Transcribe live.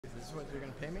is what you're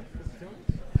going to pay me?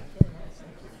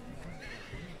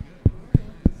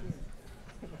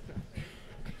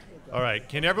 All right,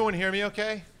 can everyone hear me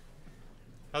okay?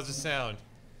 How's the sound?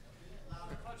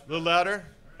 A little louder?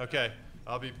 Okay,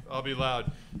 I'll be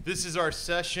loud. This is our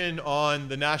session on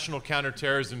the National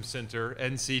Counterterrorism Center,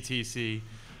 NCTC.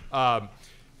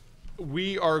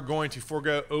 We are going to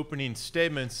forego opening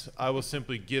statements. I will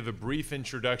simply give a brief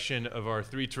introduction of our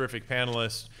three terrific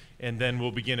panelists, and then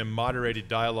we'll begin a moderated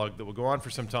dialogue that will go on for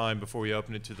some time before we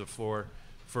open it to the floor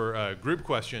for group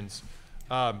questions.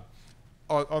 On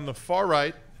the far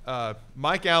right,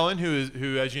 Mike Allen,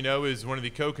 who, as you know, is one of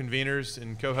the co-conveners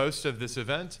and co-hosts of this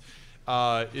event,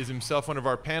 is himself one of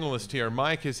our panelists here.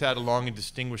 Mike has had a long and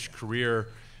distinguished career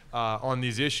on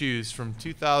these issues. From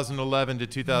 2011 to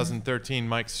 2013,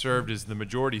 Mike served as the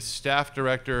Majority Staff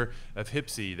Director of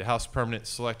HPSI, the House Permanent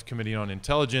Select Committee on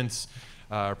Intelligence.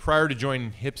 Prior to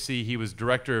joining HPSI, he was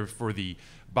Director for the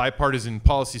Bipartisan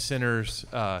Policy Center's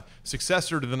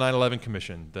successor to the 9/11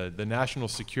 Commission, the National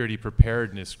Security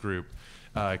Preparedness Group,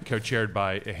 co-chaired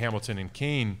by Hamilton and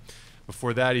Keene.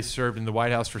 Before that, he served in the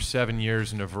White House for 7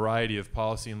 years in a variety of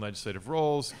policy and legislative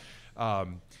roles.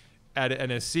 At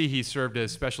NSC, he served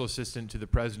as Special Assistant to the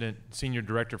President, Senior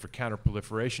Director for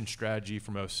Counterproliferation Strategy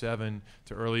from 2007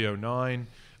 to early 2009,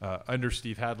 under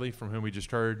Steve Hadley, from whom we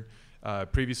just heard.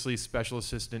 Previously, Special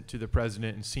Assistant to the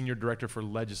President and Senior Director for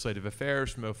Legislative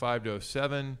Affairs from 2005 to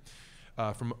 2007.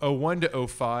 From 2001 to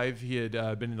 2005, he had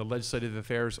been in the Legislative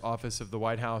Affairs Office of the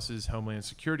White House's Homeland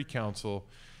Security Council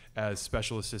as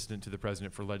Special Assistant to the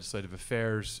President for Legislative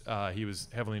Affairs. He was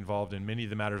heavily involved in many of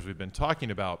the matters we've been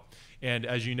talking about. And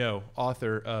as you know,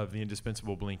 author of the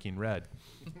indispensable Blinking Red.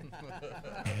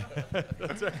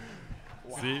 That's right.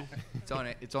 Wow. See?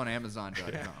 It's on Amazon.com.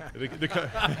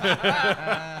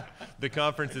 The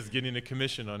conference is getting a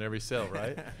commission on every sale,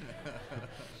 right?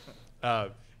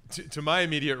 To my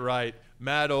immediate right,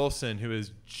 Matt Olsen, who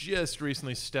has just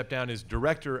recently stepped down as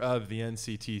director of the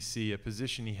NCTC, a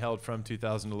position he held from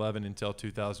 2011 until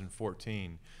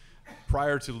 2014.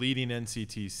 Prior to leading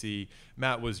NCTC,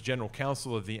 Matt was general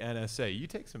counsel of the NSA. You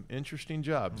take some interesting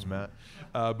jobs, Matt.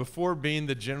 Before being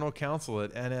the general counsel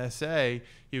at NSA,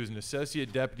 he was an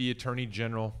associate deputy attorney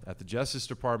general at the Justice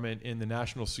Department in the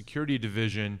National Security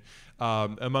Division.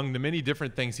 Among the many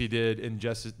different things he did in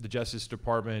the Justice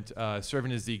Department,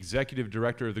 serving as the executive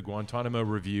director of the Guantanamo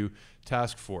Review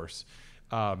Task Force.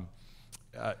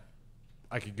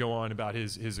 I could go on about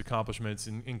his accomplishments,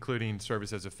 including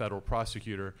service as a federal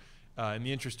prosecutor. In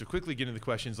the interest of quickly getting to the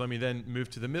questions, let me then move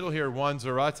to the middle here. Juan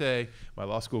Zarate, my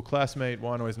law school classmate.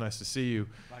 Juan, always nice to see you.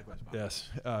 Likewise, Bob. Yes.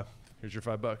 Here's your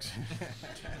 $5.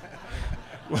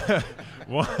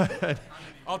 Juan,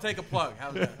 I'll take a plug.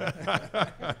 How's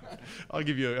that? I'll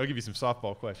give you some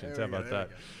softball questions. How about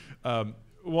that?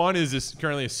 Juan is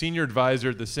currently a senior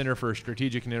advisor at the Center for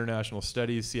Strategic and International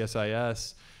Studies,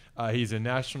 CSIS. He's a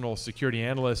national security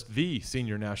analyst, the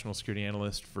senior national security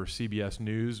analyst for CBS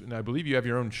News. And I believe you have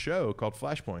your own show called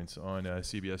Flashpoints on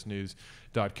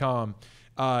cbsnews.com.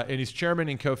 And he's chairman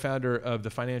and co-founder of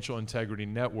the Financial Integrity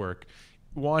Network.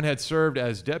 Juan had served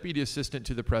as Deputy Assistant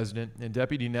to the President and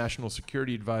Deputy National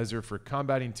Security Advisor for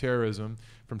Combating Terrorism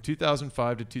from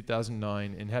 2005 to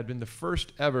 2009 and had been the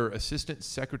first ever Assistant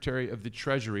Secretary of the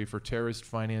Treasury for Terrorist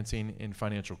Financing and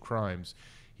Financial Crimes.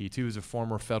 He, too, is a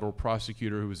former federal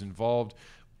prosecutor who was involved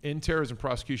in terrorism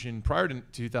prosecution prior to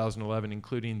 2011,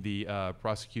 including the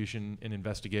prosecution and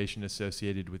investigation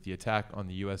associated with the attack on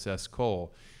the USS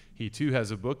Cole. He, too,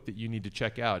 has a book that you need to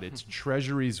check out. It's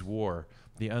Treasury's War,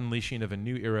 The Unleashing of a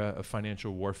New Era of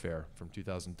Financial Warfare from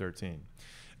 2013.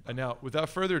 Now, without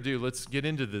further ado, let's get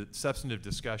into the substantive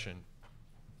discussion.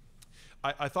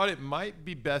 I thought it might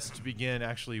be best to begin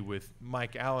actually with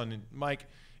Mike Allen. And Mike,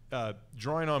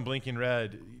 drawing on Blinking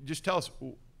Red, just tell us,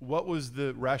 what was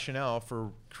the rationale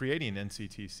for creating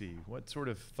NCTC? What sort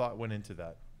of thought went into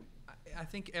that? I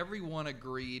think everyone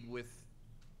agreed with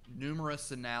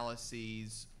numerous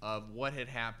analyses of what had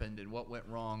happened and what went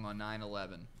wrong on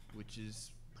 9/11, which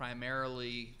is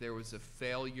primarily there was a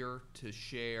failure to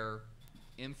share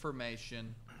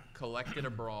information collected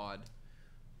abroad,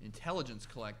 intelligence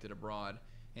collected abroad,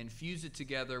 and fuse it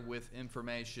together with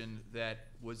information that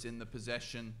was in the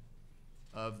possession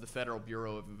of the Federal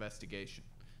Bureau of Investigation.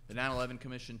 The 9/11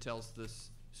 Commission tells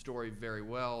this story very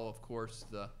well. Of course,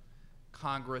 the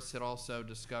Congress had also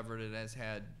discovered it, as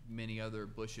had many other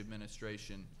Bush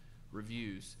administration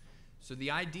reviews. So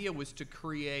the idea was to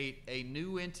create a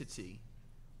new entity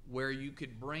where you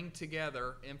could bring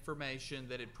together information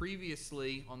that had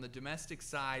previously, on the domestic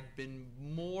side, been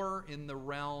more in the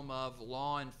realm of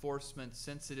law enforcement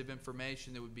sensitive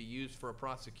information that would be used for a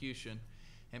prosecution,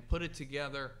 and put it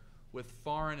together with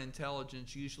foreign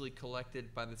intelligence usually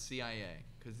collected by the CIA.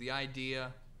 Because the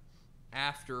idea,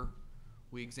 after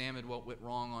we examined what went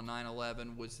wrong on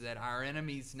 9/11, was that our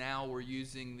enemies now were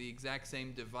using the exact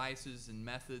same devices and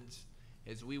methods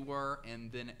as we were,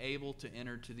 and then able to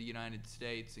enter to the United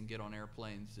States and get on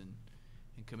airplanes and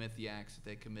commit the acts that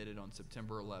they committed on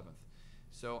September 11th.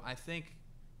 So I think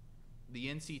the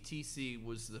NCTC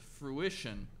was the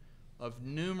fruition of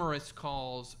numerous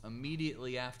calls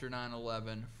immediately after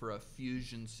 9/11 for a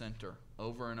fusion center,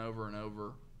 over and over and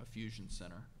over, a fusion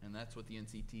center. And that's what the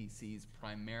NCTC's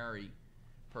primary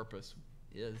purpose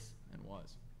is and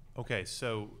was. Okay,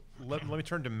 so let me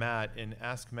turn to Matt and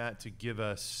ask Matt to give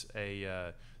us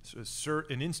an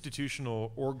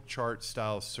institutional org chart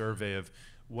style survey of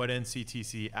what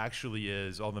NCTC actually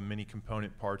is, all the many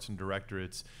component parts and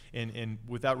directorates, and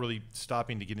without really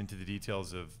stopping to get into the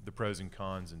details of the pros and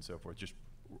cons and so forth, just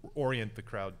orient the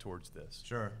crowd towards this.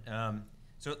 Sure.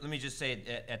 So let me just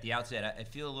say at the outset, I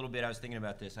feel a little bit, I was thinking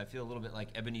about this, I feel a little bit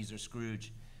like Ebenezer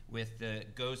Scrooge with the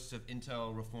ghosts of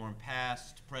Intel reform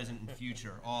past, present, and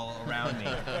future all around me.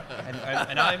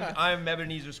 And I'm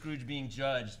Ebenezer Scrooge being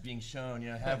judged, being shown,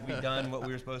 have we done what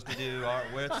we were supposed to do?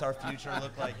 What's our future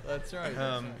look like? That's right.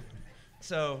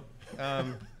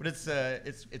 But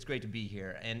it's great to be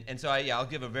here. And so I'll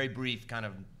give a very brief kind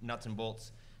of nuts and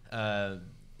bolts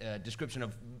description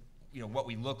of what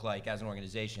we look like as an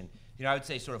organization. I would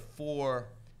say sort of four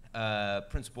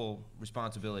principal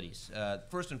responsibilities.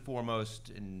 First and foremost,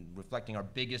 in reflecting our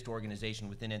biggest organization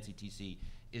within NCTC,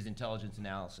 is intelligence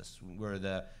analysis. We're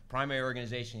the primary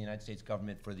organization in the United States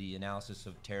government for the analysis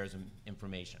of terrorism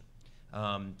information.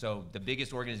 So the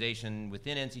biggest organization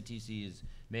within NCTC is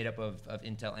made up of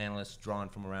intel analysts drawn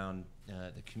from around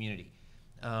the community.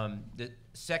 The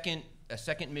second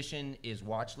mission is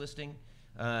watch listing.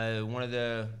 One of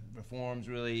the reforms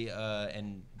really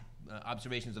and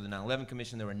observations of the 9/11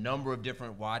 Commission, there were a number of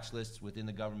different watch lists within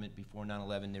the government before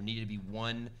 9/11. There needed to be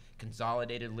one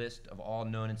consolidated list of all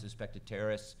known and suspected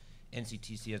terrorists.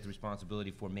 NCTC has the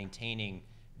responsibility for maintaining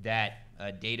that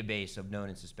database of known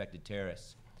and suspected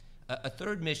terrorists. A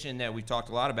third mission that we've talked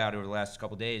a lot about over the last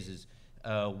couple of days is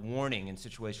warning and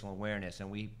situational awareness,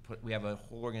 and we have a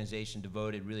whole organization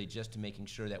devoted really just to making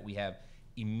sure that we have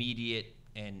immediate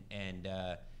and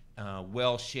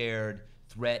well-shared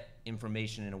threat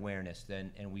information and awareness.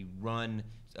 And we run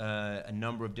a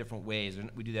number of different ways, and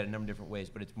we do that a number of different ways,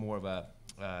 but it's more of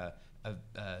a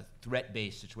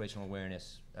threat-based situational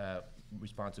awareness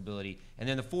responsibility. And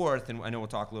then the fourth, and I know we'll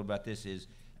talk a little about this, is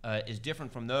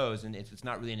different from those, and it's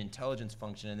not really an intelligence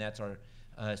function, and that's our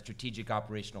strategic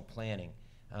operational planning,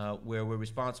 where we're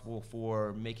responsible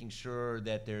for making sure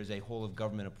that there's a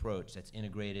whole-of-government approach that's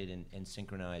integrated and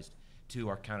synchronized to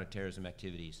our counterterrorism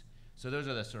activities. So those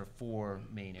are the sort of four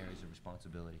main areas of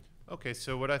responsibility. Okay,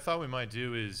 so what I thought we might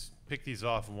do is pick these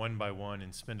off one by one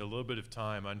and spend a little bit of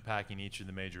time unpacking each of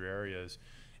the major areas.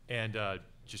 And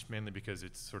just mainly because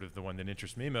it's sort of the one that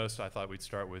interests me most, I thought we'd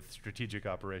start with strategic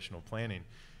operational planning.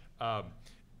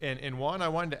 And Juan, I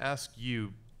wanted to ask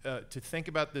you to think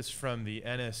about this from the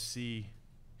NSC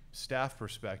staff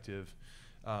perspective,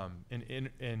 and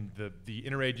the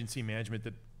interagency management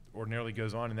that ordinarily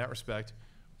goes on in that respect.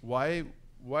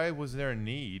 Why was there a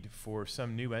need for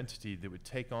some new entity that would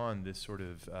take on this sort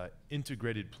of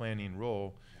integrated planning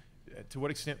role? To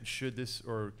what extent should this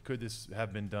or could this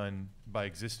have been done by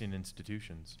existing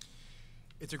institutions?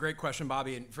 It's a great question,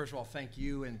 Bobby. And first of all, thank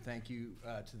you, and thank you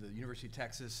to the University of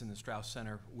Texas and the Strauss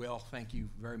Center. Will, thank you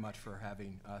very much for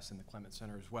having us in the Clement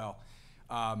Center as well.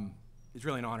 It's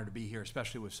really an honor to be here,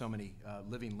 especially with so many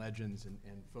living legends and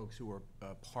folks who are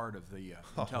part of the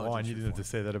intelligence Juan, you didn't have to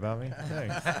say that about me?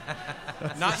 Thanks.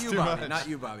 Not you, Bobby. Not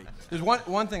you, Bobby. There's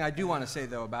one thing I do want to say,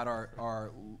 though, about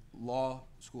our law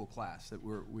school class that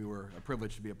we were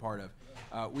privileged to be a part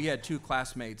of. We had two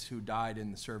classmates who died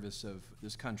in the service of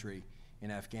this country in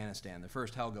Afghanistan. The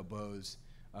first, Helga Bose,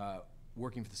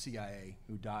 working for the CIA,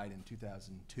 who died in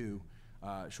 2002,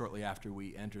 shortly after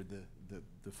we entered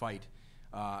the fight.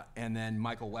 And then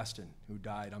Michael Weston, who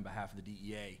died on behalf of the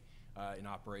DEA in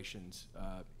operations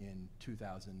in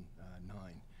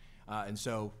 2009. And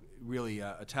so really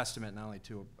a testament not only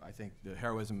to, I think, the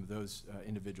heroism of those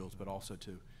individuals, but also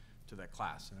to that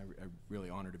class. And I'm really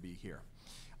honored to be here.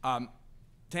 To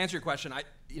answer your question,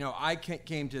 I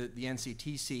came to the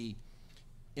NCTC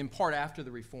in part after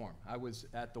the reform. I was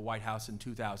at the White House in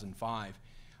 2005.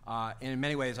 And in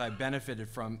many ways, I benefited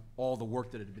from all the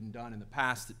work that had been done in the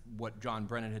past, what John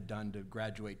Brennan had done to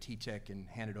graduate TTIC and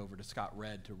hand it over to Scott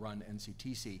Redd to run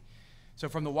NCTC. So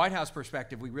from the White House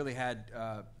perspective, we really had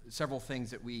several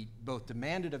things that we both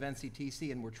demanded of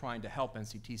NCTC and were trying to help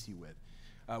NCTC with.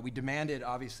 We demanded,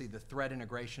 obviously, the threat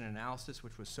integration analysis,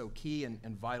 which was so key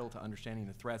and vital to understanding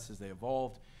the threats as they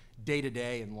evolved, day to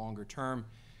day and longer term.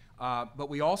 But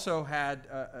we also had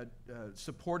a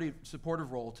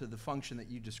supportive role to the function that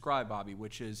you described, Bobby,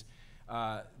 which is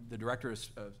the Director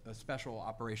of Special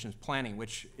Operations Planning,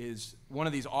 which is one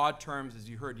of these odd terms, as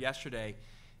you heard yesterday,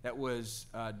 that was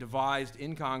devised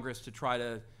in Congress to try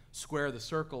to square the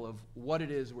circle of what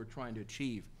it is we're trying to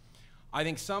achieve. I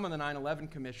think some of the 9/11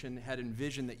 Commission had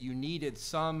envisioned that you needed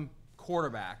some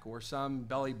quarterback or some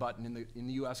belly button in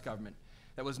the U.S. government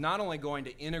that was not only going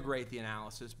to integrate the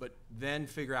analysis, but then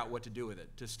figure out what to do with it.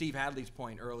 To Steve Hadley's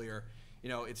point earlier,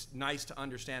 it's nice to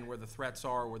understand where the threats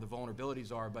are, where the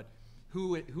vulnerabilities are, but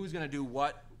who's going to do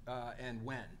what and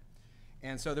when.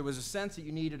 And so there was a sense that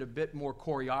you needed a bit more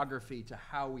choreography to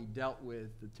how we dealt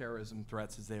with the terrorism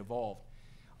threats as they evolved.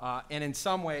 And in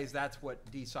some ways, that's what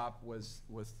DSOP was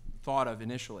thought of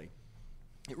initially.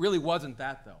 It really wasn't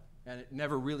that, though, and it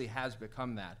never really has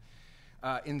become that.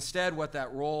 Instead, what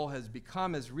that role has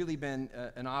become has really been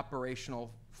an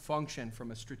operational function from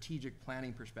a strategic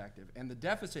planning perspective. And the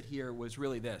deficit here was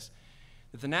really this,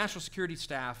 that the National Security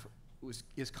Staff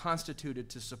is constituted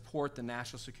to support the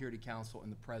National Security Council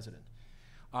and the President.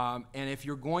 And if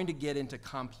you're going to get into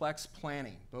complex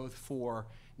planning, both for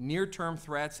near-term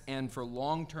threats and for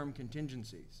long-term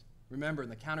contingencies, remember, in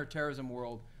the counterterrorism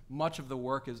world, much of the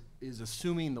work is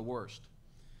assuming the worst.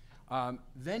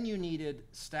 Then you needed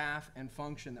staff and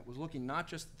function that was looking not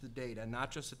just at the data,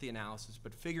 not just at the analysis,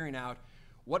 but figuring out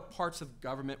what parts of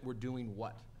government were doing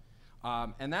what.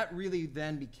 And that really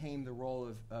then became the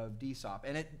role of DSOP.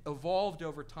 And it evolved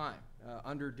over time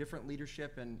under different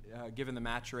leadership and given the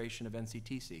maturation of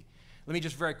NCTC. Let me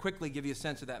just very quickly give you a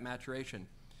sense of that maturation.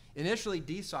 Initially,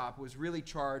 DSOP was really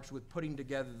charged with putting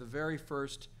together the very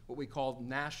first, what we called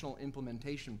National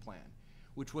Implementation Plan,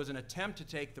 which was an attempt to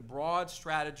take the broad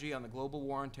strategy on the global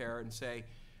war on terror and say,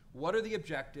 what are the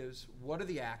objectives, what are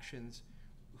the actions,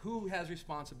 who has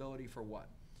responsibility for what?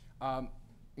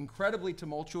 Incredibly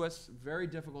tumultuous, very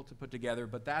difficult to put together,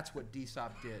 but that's what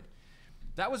DSOP did.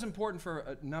 That was important for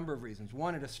a number of reasons.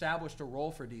 One, it established a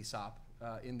role for DSOP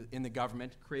in the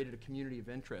government, created a community of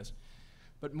interest.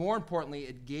 But more importantly,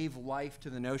 it gave life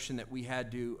to the notion that we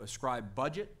had to ascribe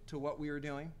budget to what we were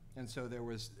doing. And so there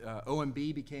was,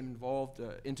 OMB became involved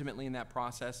intimately in that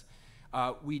process.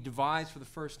 We devised for the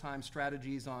first time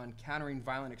strategies on countering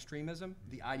violent extremism,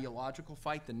 the ideological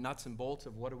fight, the nuts and bolts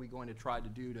of what are we going to try to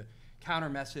do to counter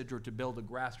message or to build a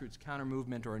grassroots counter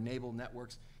movement or enable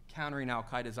networks countering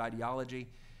al-Qaeda's ideology.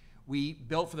 We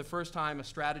built for the first time a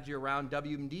strategy around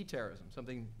WMD terrorism,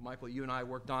 something, Michael, you and I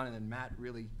worked on, and then Matt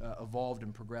really evolved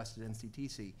and progressed at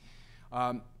NCTC.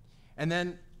 And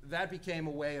then that became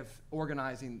a way of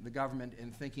organizing the government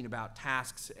and thinking about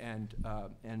tasks and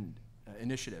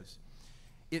initiatives.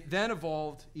 It then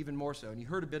evolved even more so, and you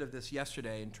heard a bit of this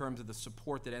yesterday in terms of the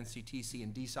support that NCTC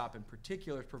and DSOP in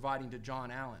particular is providing to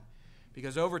John Allen.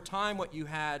 Because over time, what you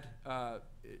had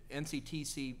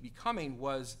NCTC becoming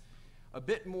was a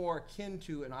bit more akin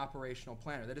to an operational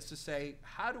planner. That is to say,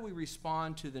 how do we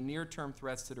respond to the near-term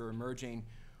threats that are emerging,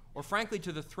 or frankly,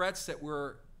 to the threats that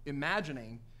we're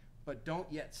imagining but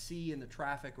don't yet see in the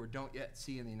traffic or don't yet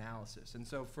see in the analysis. And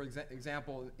so, for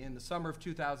example, in the summer of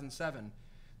 2007,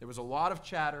 there was a lot of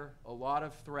chatter, a lot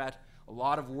of threat, a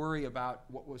lot of worry about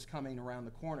what was coming around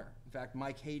the corner. In fact,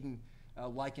 Mike Hayden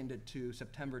likened it to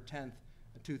September 10th,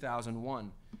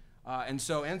 2001. And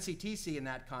so NCTC in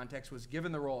that context was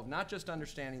given the role of not just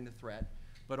understanding the threat,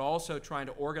 but also trying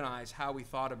to organize how we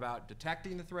thought about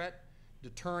detecting the threat,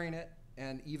 deterring it,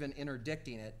 and even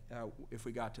interdicting it if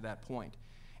we got to that point.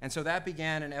 And so that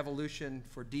began an evolution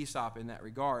for DSOP in that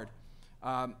regard.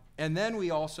 And then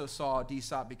we also saw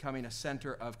DSOP becoming a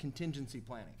center of contingency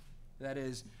planning. That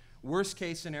is, worst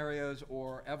case scenarios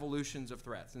or evolutions of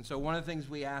threats. And so one of the things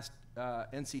we asked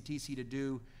NCTC to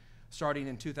do starting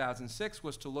in 2006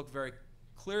 was to look very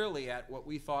clearly at what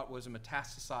we thought was a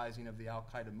metastasizing of the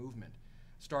al-Qaeda movement,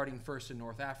 starting first in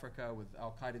North Africa with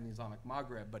al-Qaeda in the Islamic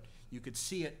Maghreb, but you could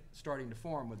see it starting to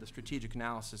form with the strategic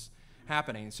analysis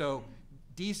happening. So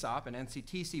DSOP and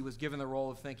NCTC was given the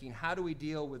role of thinking, how do we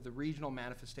deal with the regional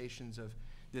manifestations of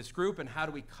this group, and how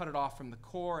do we cut it off from the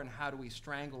core, and how do we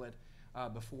strangle it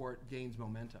before it gains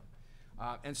momentum?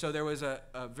 And so there was a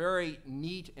very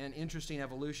neat and interesting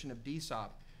evolution of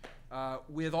DSOP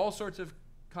with all sorts of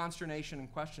consternation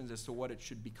and questions as to what it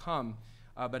should become.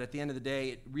 But at the end of the day,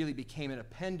 it really became an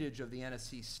appendage of the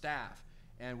NSC staff,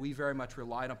 and we very much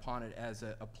relied upon it as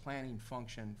a planning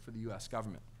function for the U.S.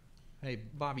 government. Hey,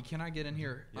 Bobby, can I get in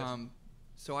here? Yes.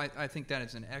 So I think that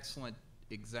is an excellent,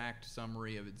 exact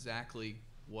summary of exactly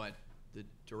what the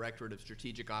Directorate of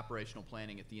Strategic Operational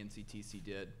Planning at the NCTC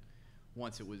did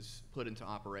once it was put into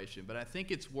operation. But I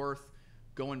think it's worth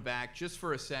going back just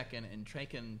for a second and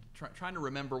trying to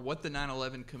remember what the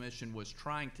 9/11 Commission was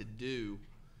trying to do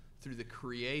through the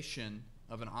creation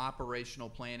of an operational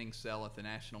planning cell at the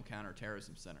National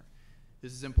Counterterrorism Center.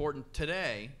 This is important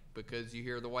today because you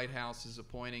hear the White House is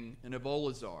appointing an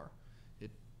Ebola czar.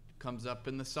 It comes up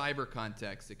in the cyber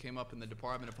context. It came up in the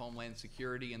Department of Homeland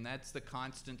Security, and that's the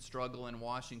constant struggle in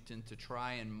Washington to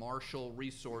try and marshal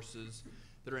resources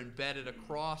that are embedded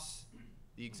across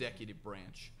the executive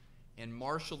branch and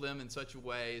marshal them in such a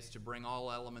way as to bring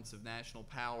all elements of national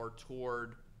power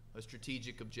toward a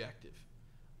strategic objective.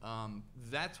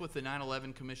 That's what the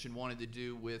 9/11 Commission wanted to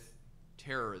do with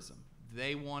terrorism.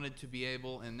 They wanted to be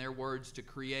able, in their words, to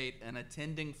create an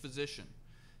attending physician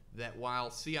that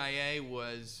while CIA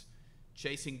was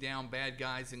chasing down bad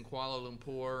guys in Kuala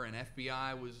Lumpur and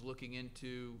FBI was looking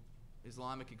into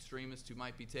Islamic extremists who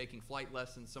might be taking flight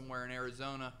lessons somewhere in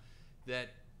Arizona, that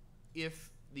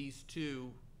if these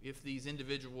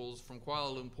individuals from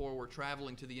Kuala Lumpur were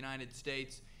traveling to the United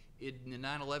States, in the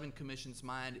 9/11 Commission's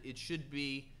mind, it should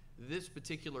be this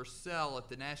particular cell at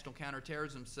the National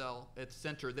Counterterrorism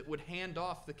Center that would hand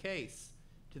off the case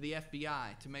to the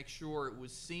FBI to make sure it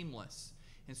was seamless.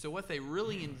 And so what they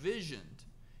really envisioned,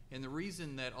 and the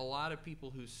reason that a lot of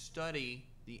people who study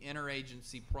the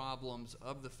interagency problems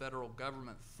of the federal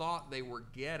government thought they were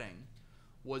getting,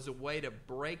 was a way to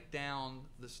break down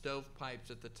the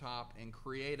stovepipes at the top and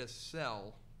create a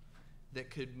cell that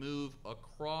could move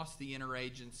across the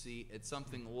interagency at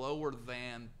something lower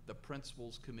than the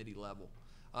principals committee level.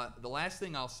 The last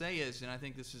thing I'll say is, and I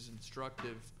think this is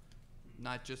instructive,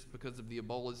 not just because of the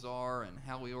Ebola czar and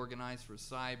how we organize for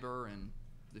cyber and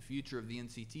the future of the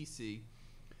NCTC,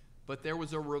 but there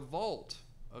was a revolt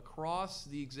across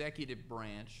the executive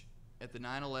branch at the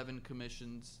 9/11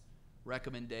 Commission's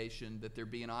recommendation that there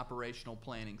be an operational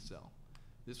planning cell.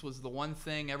 This was the one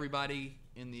thing everybody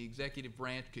in the executive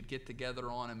branch could get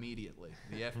together on immediately.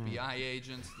 The FBI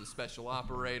agents, the special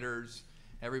operators,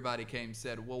 everybody came and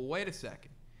said, well, wait a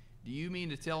second. Do you mean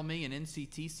to tell me an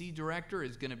NCTC director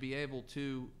is going to be able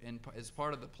to, as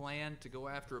part of the plan, to go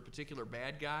after a particular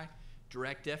bad guy,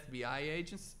 direct FBI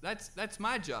agents? That's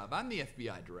my job. I'm the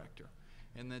FBI director.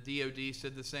 And the DOD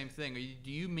said the same thing.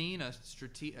 Do you mean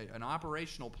an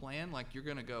operational plan, like you're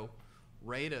going to go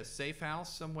raid a safe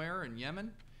house somewhere in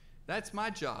Yemen? That's my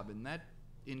job, and that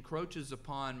encroaches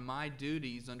upon my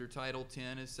duties under Title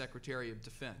 10 as Secretary of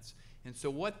Defense. And so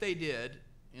what they did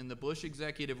in the Bush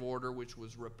executive order, which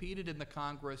was repeated in the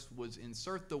Congress, was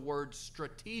insert the word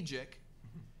strategic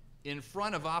in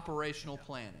front of operational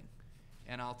planning.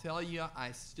 And I'll tell you,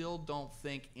 I still don't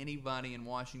think anybody in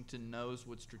Washington knows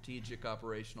what strategic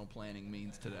operational planning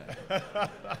means today.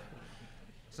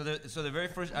 So the very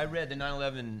first, I read the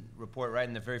 9/11 report right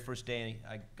in the very first day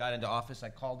I got into office. I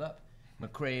called up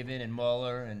McCraven and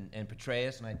Mueller and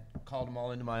Petraeus, and I called them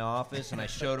all into my office, and I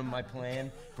showed them my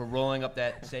plan for rolling up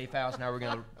that safe house. Now we're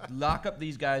going to lock up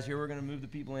these guys here. We're going to move the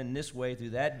people in this way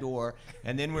through that door,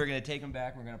 and then we're going to take them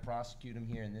back. We're going to prosecute them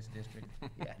here in this district.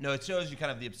 Yeah, no, it shows you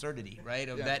kind of the absurdity, right,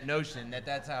 of that notion that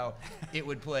that's how it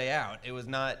would play out. It was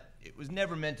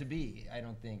never meant to be, I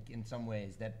don't think, in some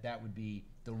ways, that would be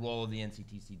the role of the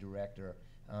NCTC director,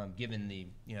 given the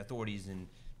authorities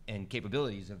and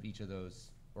capabilities of each of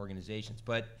those organizations.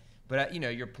 But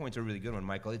your point's a really good one,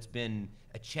 Michael. It's been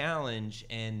a challenge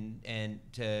and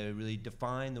to really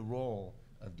define the role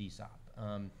of DSOP,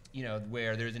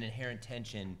 where there's an inherent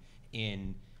tension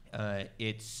in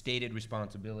its stated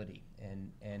responsibility.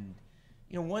 And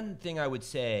one thing I would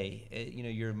say,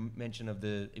 your mention of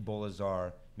the Ebola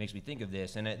czar makes me think of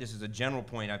this, and this is a general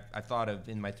point I've thought of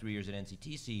in my 3 years at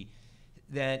NCTC,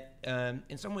 that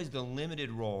in some ways the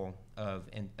limited role of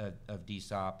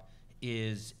DSOP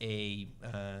is a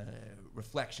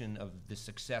reflection of the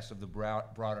success of the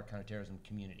broader counterterrorism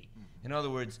community. In other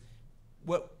words,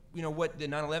 what the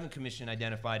 9/11 Commission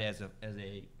identified as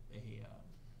a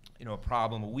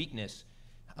problem, a weakness,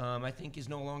 I think is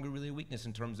no longer really a weakness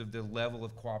in terms of the level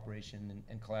of cooperation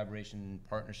and collaboration and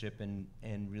partnership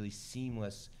and really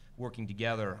seamless working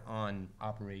together on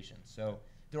operations. So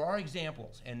there are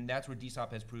examples, and that's where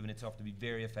DSOP has proven itself to be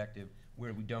very effective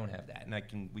where we don't have that.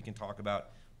 And we can talk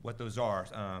about what those are,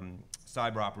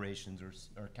 cyber operations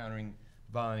or countering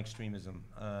violent extremism,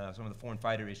 some of the foreign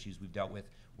fighter issues we've dealt with,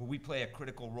 where we play a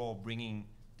critical role bringing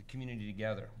the community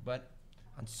together. But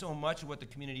on so much of what the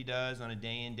community does on a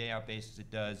day-in, day-out basis, it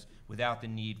does without the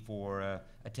need for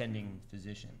attending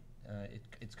physician.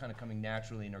 It's kind of coming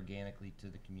naturally and organically to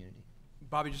the community.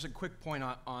 Bobby, just a quick point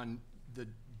on the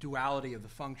duality of the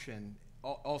function.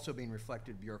 also being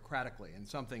reflected bureaucratically. And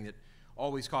something that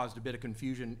always caused a bit of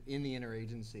confusion in the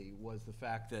interagency was the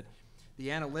fact that the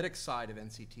analytics side of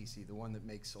NCTC, the one that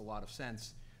makes a lot of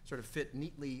sense, sort of fit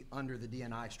neatly under the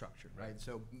DNI structure, right?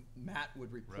 So Matt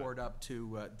would report up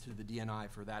to the DNI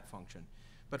for that function.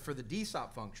 But for the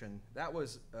DSOP function, that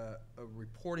was a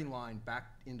reporting line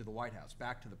back into the White House,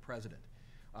 back to the president,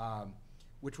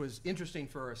 which was interesting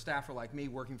for a staffer like me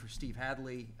working for Steve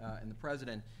Hadley and the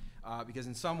president, because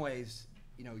in some ways,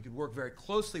 you could work very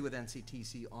closely with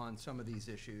NCTC on some of these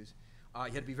issues. You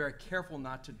had to be very careful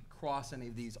not to cross any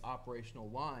of these operational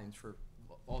lines for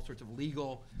all sorts of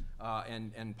legal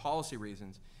and policy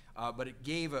reasons. But it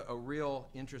gave a real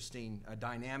interesting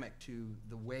dynamic to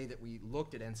the way that we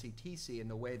looked at NCTC and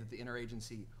the way that the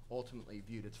interagency ultimately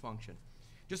viewed its function.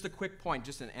 Just a quick point,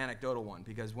 just an anecdotal one,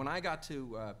 because when I got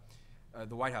to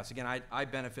the White House, again, I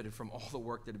benefited from all the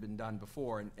work that had been done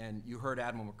before, and you heard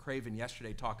Admiral McCraven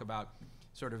yesterday talk about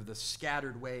sort of the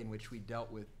scattered way in which we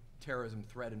dealt with terrorism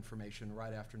threat information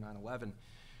right after 9/11.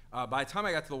 By the time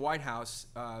I got to the White House,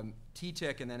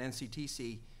 TTIC and then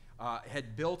NCTC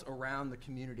had built around the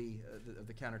community of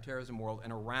the counterterrorism world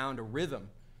and around a rhythm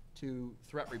to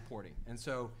threat reporting. And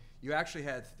so you actually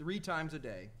had 3 times a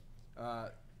day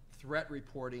threat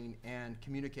reporting and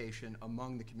communication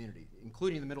among the community,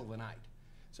 including in the middle of the night.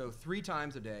 So 3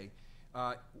 times a day,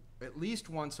 at least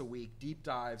once a week, deep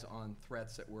dives on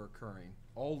threats that were occurring,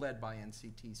 all led by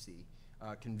NCTC,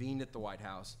 convened at the White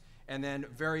House, and then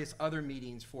various other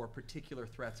meetings for particular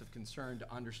threats of concern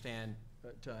to understand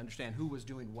who was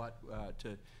doing what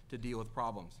to deal with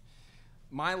problems.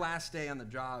 My last day on the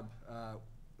job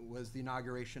was the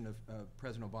inauguration of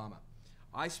President Obama.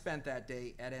 I spent that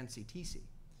day at NCTC.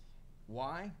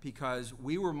 Why? Because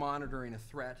we were monitoring a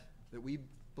threat that we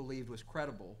believed was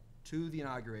credible to the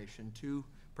inauguration, to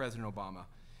President Obama.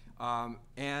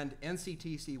 And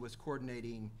NCTC was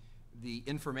coordinating the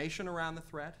information around the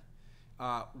threat,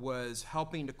 was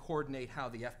helping to coordinate how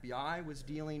the FBI was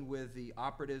dealing with the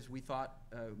operatives we thought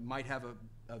might have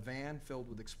a van filled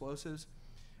with explosives.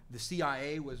 The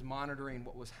CIA was monitoring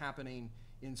what was happening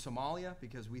in Somalia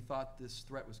because we thought this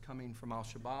threat was coming from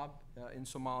al-Shabaab in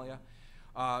Somalia.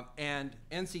 And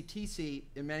NCTC,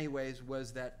 in many ways,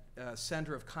 was that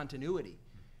center of continuity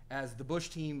as the Bush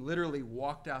team literally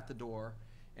walked out the door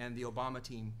and the Obama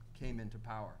team came into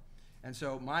power. And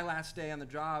so my last day on the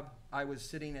job, I was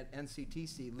sitting at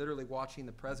NCTC, literally watching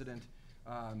the president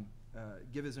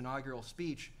give his inaugural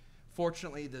speech.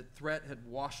 Fortunately, the threat had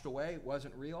washed away. It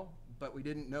wasn't real, but we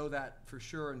didn't know that for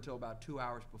sure until about 2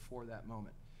 hours before that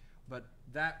moment. But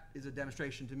that is a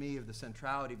demonstration to me of the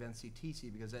centrality of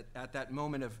NCTC, because at that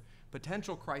moment of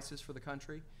potential crisis for the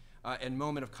country and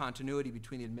moment of continuity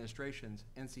between the administrations,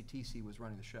 NCTC was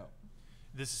running the show.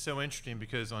 This is so interesting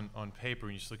because on paper,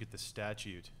 when you just look at the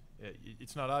statute,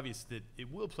 it's not obvious that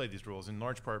it will play these roles, in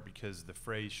large part because the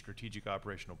phrase strategic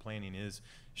operational planning is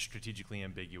strategically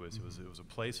ambiguous. Mm-hmm. It was a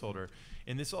placeholder.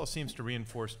 And this all seems to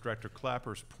reinforce Director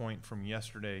Clapper's point from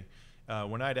yesterday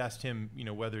when I'd asked him,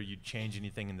 whether you'd change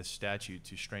anything in the statute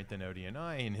to strengthen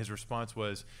ODNI, and his response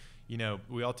was,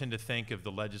 we all tend to think of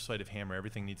the legislative hammer,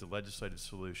 everything needs a legislative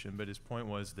solution, but his point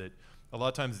was that a lot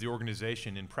of times the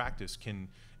organization in practice can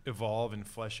evolve and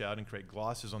flesh out and create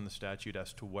glosses on the statute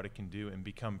as to what it can do and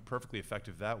become perfectly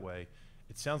effective that way.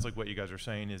 It sounds like what you guys are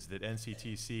saying is that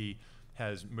NCTC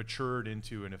has matured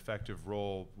into an effective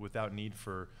role without need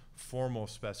for formal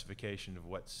specification of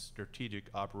what strategic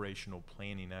operational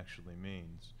planning actually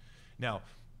means. Now,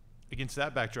 against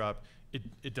that backdrop,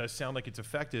 it does sound like it's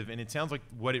effective, and it sounds like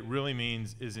what it really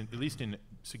means is, at least in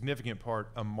significant part,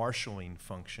 a marshaling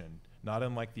function, not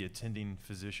unlike the attending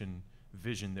physician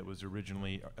vision that was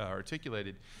originally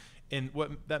articulated. And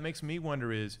what that makes me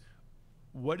wonder is,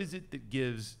 what is it that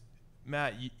gives,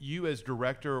 Matt, you as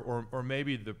director, or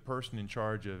maybe the person in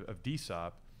charge of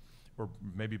DSOP, or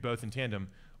maybe both in tandem,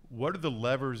 what are the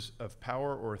levers of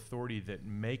power or authority that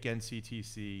make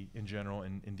NCTC in general,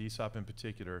 and DSOP in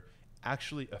particular,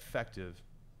 actually effective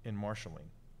in marshaling?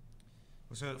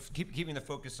 So keeping the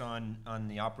focus on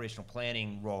the operational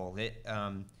planning role,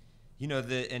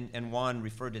 and Juan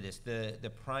referred to this,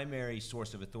 the primary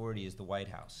source of authority is the White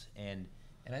House, and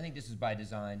I think this is by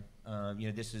design.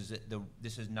 This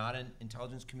is not an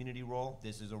intelligence community role.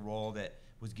 This is a role that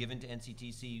was given to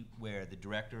NCTC, where the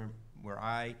director, where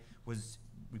I was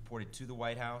reported to the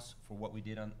White House for what we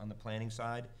did on the planning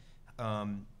side,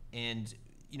 and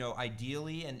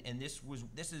ideally, and this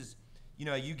is.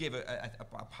 You gave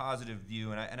a positive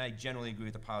view, and I generally agree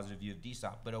with the positive view of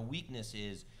DSOP, but a weakness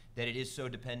is that it is so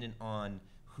dependent on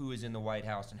who is in the White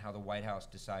House and how the White House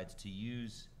decides to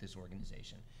use this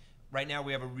organization. Right now,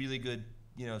 we have a really good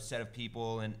set of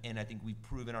people, and I think we've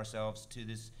proven ourselves to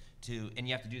this. And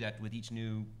you have to do that with each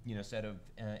new set of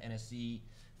NSC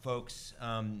folks.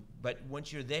 But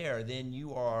once you're there, then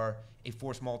you are a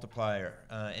force multiplier,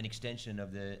 an extension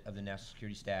of the national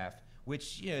security staff,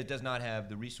 which does not have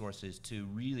the resources to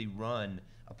really run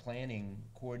a planning,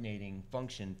 coordinating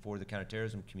function for the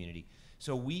counterterrorism community.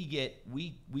 So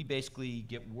we basically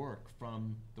get work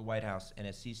from the White House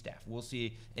NSC staff. We'll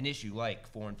see an issue like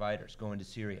foreign fighters going to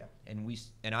Syria,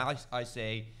 and I'll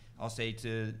say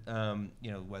to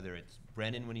whether it's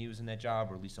Brennan when he was in that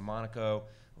job, or Lisa Monaco,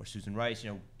 or Susan Rice,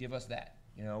 give us that.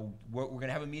 We're going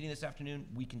to have a meeting this afternoon.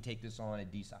 We can take this on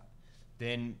at DSOP.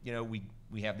 Then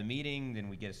we have the meeting. Then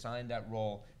we get assigned that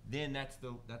role. Then that's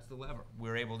the lever.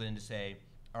 We're able then to say,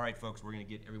 all right, folks, we're going to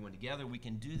get everyone together. We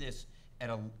can do this at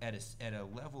a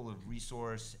level of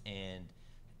resource and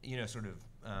sort of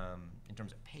in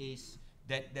terms of pace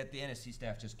that the NSC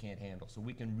staff just can't handle. So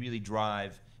we can really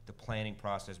drive the planning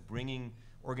process, bringing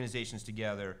organizations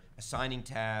together, assigning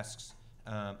tasks,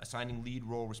 assigning lead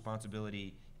role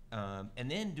responsibility, and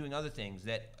then doing other things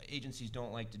that agencies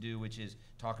don't like to do, which is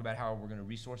talk about how we're going to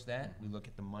resource that. We look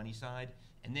at the money side.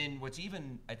 And then what's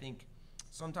even, I think,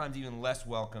 sometimes even less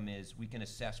welcome is we can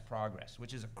assess progress,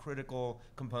 which is a critical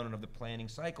component of the planning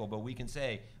cycle. But we can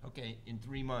say, okay, in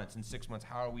 3 months, in 6 months,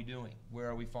 how are we doing? Where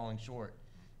are we falling short?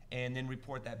 And then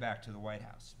report that back to the White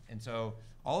House. And so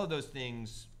all of those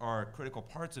things are critical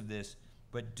parts of this,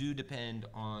 but do depend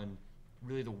on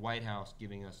really the White House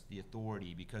giving us the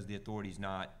authority, because the authority is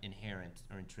not inherent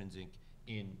or intrinsic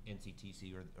in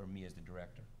NCTC or me as the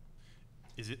director.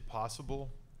 Is it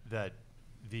possible that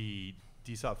the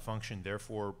DSOP function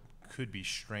therefore could be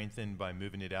strengthened by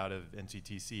moving it out of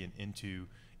NCTC and into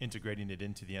integrating it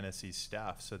into the NSC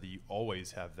staff, so that you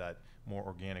always have that more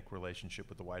organic relationship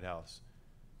with the White House?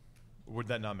 Or would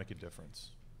that not make a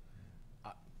difference?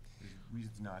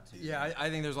 Reasons not to. Yeah, I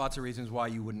think there's lots of reasons why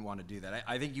you wouldn't want to do that.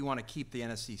 I think you want to keep the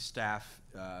NSC staff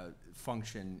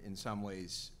function in some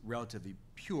ways relatively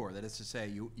pure. That is to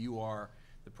say, you are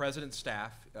the president's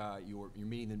staff. You're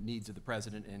meeting the needs of the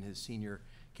president and his senior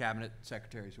cabinet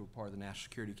secretaries who are part of the National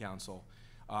Security Council.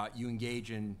 You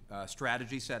engage in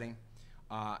strategy setting.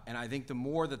 And I think the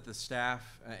more that the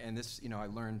staff, and this, I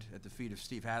learned at the feet of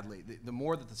Steve Hadley, the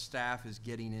more that the staff is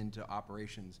getting into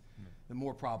operations, the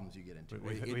more problems you get into.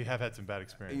 We have had some bad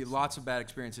experiences. Lots of bad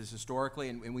experiences historically,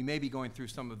 and we may be going through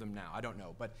some of them now. I don't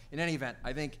know. But in any event,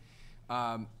 I think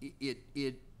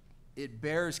it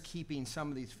bears keeping some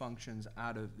of these functions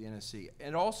out of the NSC.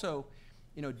 And also,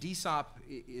 DSOP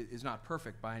is not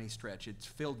perfect by any stretch. It's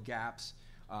filled gaps.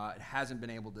 It hasn't been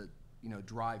able to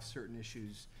drive certain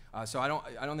issues. So I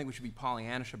don't think we should be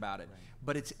Pollyannish about it. Right.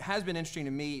 But it has been interesting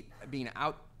to me, being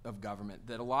out of government,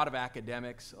 that a lot of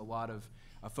academics, a lot of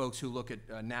folks who look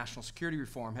at national security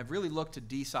reform have really looked to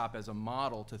DSOP as a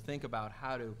model to think about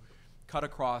how to cut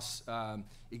across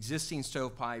existing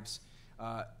stovepipes,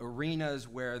 arenas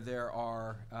where there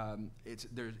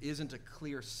isn't a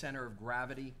clear center of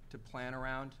gravity to plan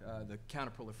around. The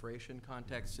counterproliferation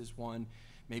context is one.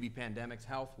 Maybe pandemics,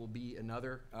 health will be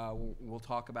another. We'll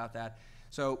talk about that.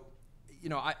 So,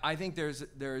 I think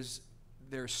there's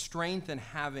strength in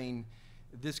having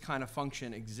this kind of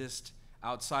function exist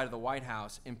outside of the White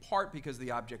House, in part because of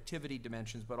the objectivity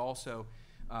dimensions, but also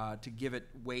to give it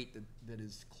weight that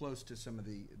is close to some of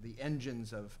the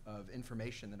engines of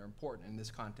information that are important. In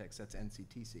this context, that's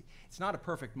NCTC. It's not a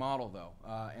perfect model, though.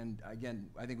 And again,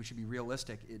 I think we should be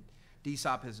realistic.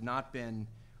 DSOP has not been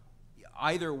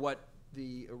either what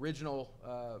the original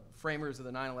framers of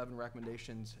the 9/11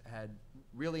 recommendations had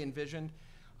really envisioned,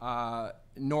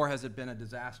 nor has it been a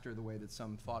disaster the way that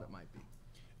some thought it might be.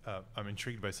 I'm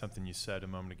intrigued by something you said a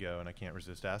moment ago, and I can't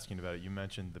resist asking about it. You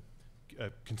mentioned the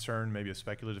concern, maybe a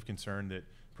speculative concern, that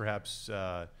perhaps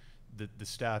the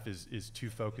staff is too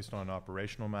focused on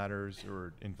operational matters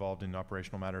or involved in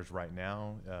operational matters right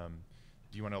now.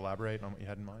 Do you want to elaborate on what you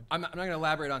had in mind? I'm not going to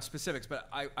elaborate on specifics, but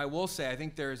I will say I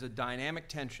think there's a dynamic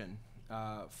tension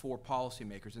for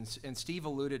policymakers, and Steve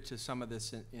alluded to some of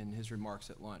this in his remarks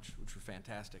at lunch, which were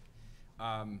fantastic.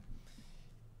 The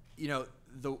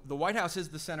White House is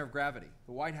the center of gravity.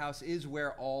 The White House is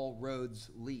where all roads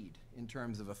lead in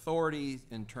terms of authority,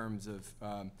 in terms of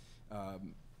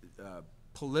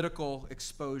political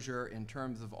exposure, in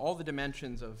terms of all the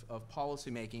dimensions of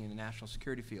policymaking in the national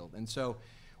security field. And so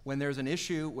when there's an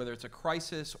issue, whether it's a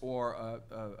crisis or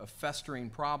a festering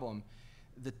problem,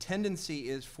 the tendency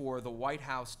is for the White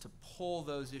House to pull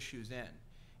those issues in.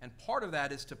 And part of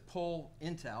that is to pull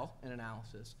intel and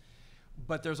analysis.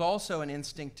 But there's also an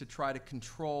instinct to try to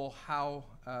control how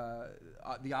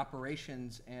the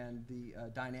operations and the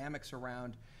dynamics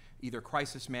around either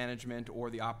crisis management or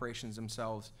the operations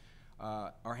themselves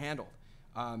are handled.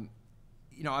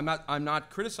 You know, I'm not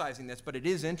criticizing this, but it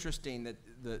is interesting that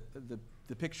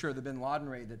the picture of the bin Laden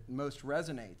raid that most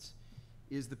resonates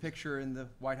is the picture in the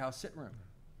White House sitting room,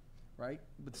 right?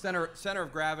 But center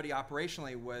of gravity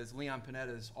operationally was Leon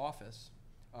Panetta's office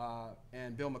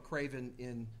and Bill McCraven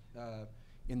in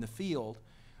the field.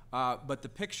 But the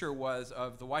picture was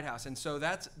of the White House. And so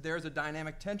there's a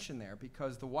dynamic tension there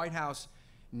because the White House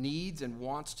needs and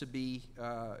wants to be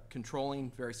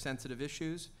controlling very sensitive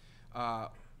issues,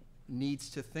 needs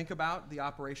to think about the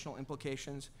operational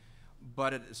implications,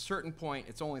 but at a certain point,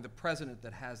 it's only the president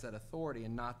that has that authority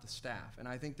and not the staff. And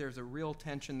I think there's a real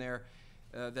tension there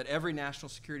that every national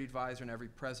security advisor and every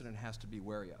president has to be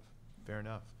wary of. Fair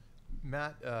enough.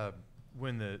 Matt,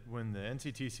 when the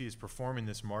NCTC is performing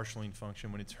this marshaling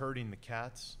function, when it's herding the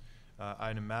cats,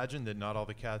 I'd imagine that not all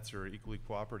the cats are equally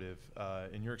cooperative.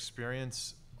 In your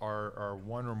experience, are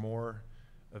one or more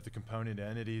of the component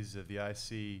entities of the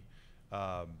IC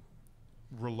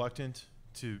reluctant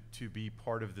to be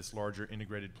part of this larger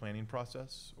integrated planning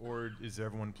process, or is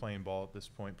everyone playing ball at this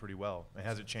point pretty well? And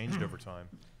has it changed over time?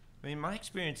 I mean, my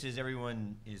experience is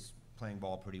everyone is playing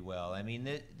ball pretty well. I mean,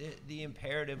 the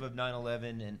imperative of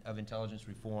 9/11 and of intelligence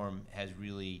reform has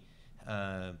really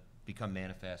become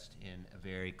manifest in a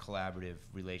very collaborative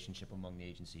relationship among the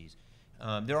agencies.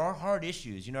 There are hard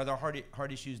issues. You know, there are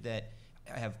hard issues that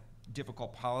have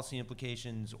difficult policy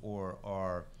implications or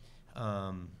are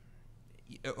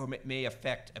or may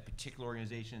affect a particular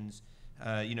organization's,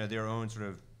 you know, their own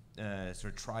sort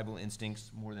of tribal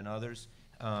instincts more than others.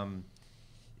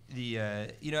 You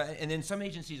know, and then some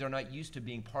agencies are not used to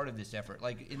being part of this effort.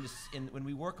 Like when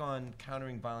we work on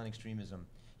countering violent extremism,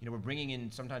 you know, we're bringing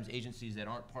in sometimes agencies that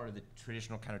aren't part of the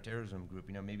traditional counterterrorism group.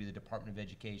 You know, maybe the Department of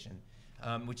Education,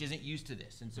 which isn't used to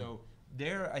this. And so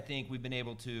there, I think we've been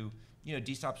able to, you know,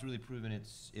 DSOP's really proven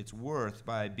its worth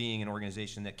by being an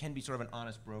organization that can be sort of an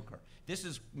honest broker. This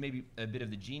is maybe a bit of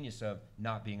the genius of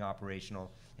not being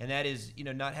operational, and that is, you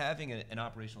know, not having an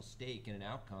operational stake in an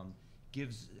outcome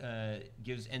gives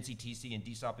NCTC and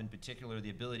DSOP in particular the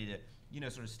ability to, you know,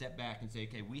 sort of step back and say,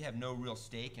 okay, we have no real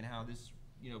stake in how this,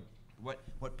 you know,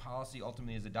 what policy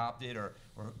ultimately is adopted or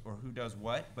who does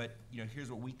what, but, you know,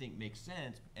 here's what we think makes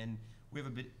sense, and we have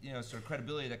a bit, you know, sort of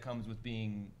credibility that comes with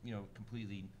being, you know,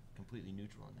 completely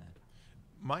neutral in that.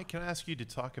 Mike, can I ask you to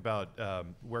talk about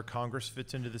where Congress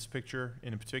fits into this picture,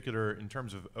 and in particular in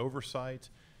terms of oversight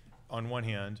on one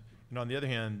hand, and on the other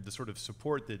hand, the sort of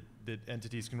support that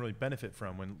entities can really benefit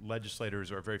from when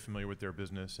legislators are very familiar with their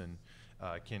business and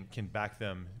can back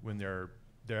them when their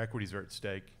equities are at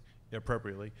stake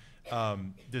appropriately.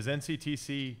 Does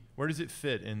NCTC, where does it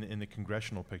fit in the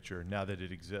congressional picture now that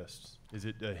it exists? Is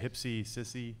it a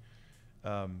HPSI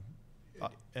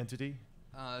entity?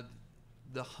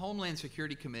 The Homeland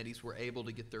Security Committees were able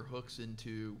to get their hooks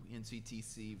into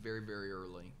NCTC very, very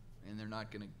early, and they're not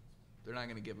going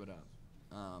to give it up.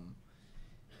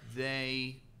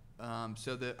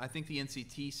 I think the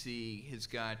NCTC has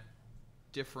got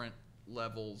different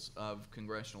levels of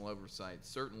congressional oversight.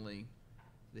 Certainly,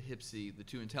 the HPSI, the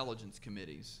two intelligence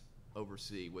committees,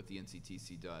 oversee what the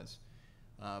NCTC does.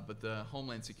 But the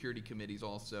Homeland Security Committees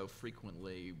also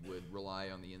frequently would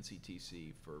rely on the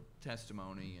NCTC for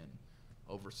testimony and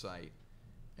oversight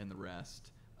and the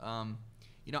rest.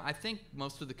 You know, I think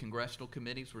most of the congressional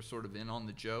committees were sort of in on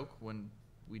the joke when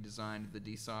we designed the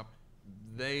DSOP.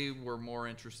 They were more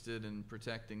interested in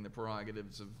protecting the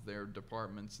prerogatives of their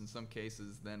departments in some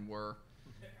cases than were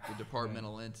the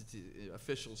departmental entity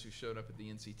officials who showed up at the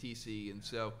NCTC. And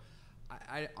so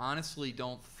I honestly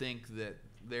don't think that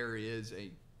there is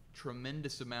a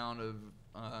tremendous amount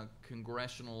of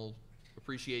congressional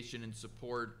appreciation and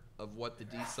support of what the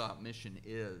DSOP mission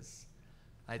is.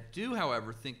 I do,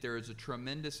 however, think there is a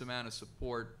tremendous amount of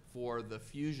support for the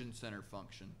fusion center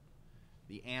function,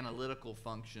 the analytical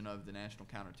function of the National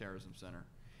Counterterrorism Center.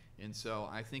 And so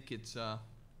I think it's a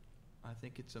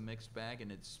mixed bag,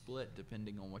 and it's split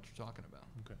depending on what you're talking about.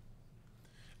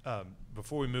 Okay.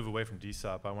 Before we move away from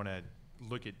DSOP, I want to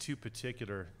look at two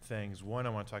particular things. One, I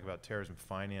want to talk about terrorism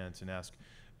finance and ask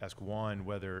Juan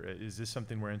whether is this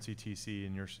something where NCTC,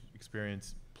 in your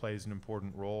experience, plays an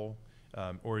important role,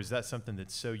 or is that something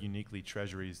that's so uniquely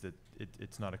Treasuries that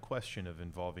it's not a question of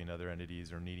involving other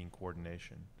entities or needing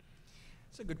coordination?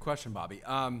 It's a good question, Bobby.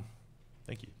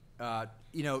 Thank you.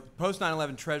 You know, post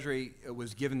 9/11, Treasury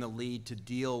was given the lead to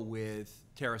deal with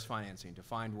terrorist financing, to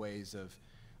find ways of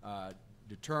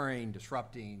deterring,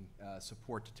 disrupting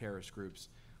support to terrorist groups.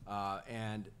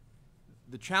 And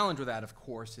the challenge with that, of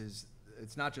course, is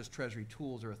it's not just Treasury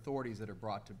tools or authorities that are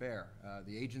brought to bear.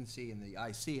 The agency and the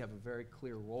IC have a very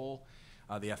clear role.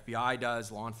 The FBI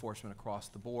does, law enforcement across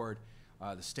the board,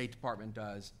 the State Department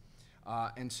does.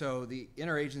 And so the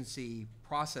interagency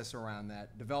process around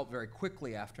that developed very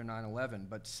quickly after 9/11,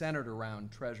 but centered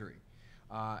around Treasury.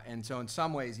 And so in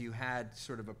some ways you had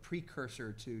sort of a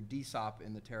precursor to DSOP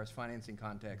in the terrorist financing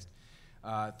context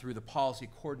through the policy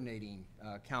coordinating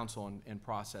council and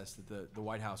process that the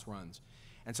White House runs.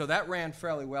 And so that ran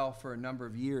fairly well for a number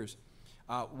of years.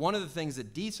 One of the things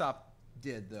that DSOP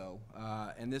did, though,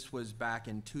 and this was back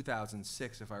in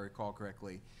 2006, if I recall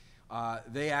correctly,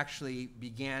 they actually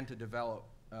began to develop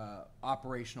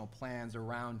operational plans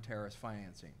around terrorist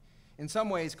financing. In some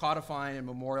ways codifying and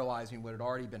memorializing what had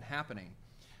already been happening,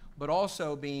 but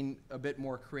also being a bit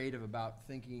more creative about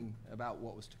thinking about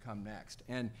what was to come next.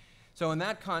 And so in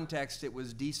that context, it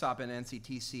was DSOP and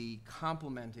NCTC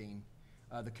complementing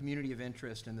the community of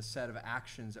interest and the set of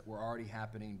actions that were already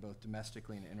happening both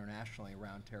domestically and internationally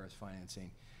around terrorist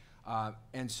financing.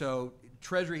 And so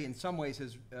Treasury in some ways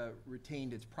has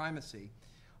retained its primacy.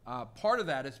 Part of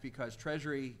that is because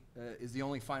Treasury is the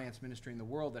only finance ministry in the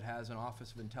world that has an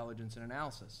Office of Intelligence and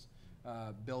Analysis,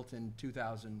 built in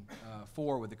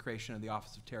 2004 with the creation of the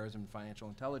Office of Terrorism and Financial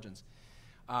Intelligence.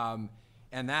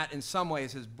 And that in some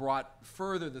ways has brought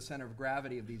further the center of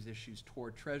gravity of these issues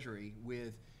toward Treasury,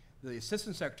 with the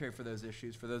Assistant Secretary for those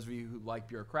issues, for those of you who like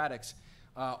bureaucratics,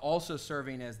 also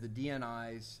serving as the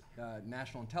DNI's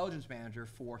National Intelligence Manager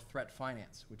for threat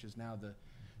finance, which is now the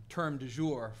term du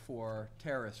jour for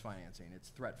terrorist financing. It's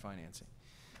threat financing.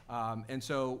 And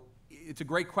so it's a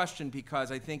great question,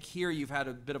 because I think here you've had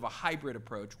a bit of a hybrid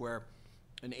approach where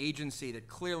an agency that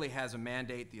clearly has a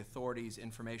mandate, the authorities,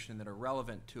 information that are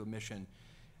relevant to a mission,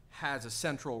 has a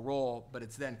central role, but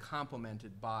it's then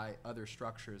complemented by other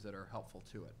structures that are helpful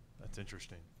to it. That's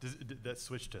interesting. Did that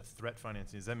switch to threat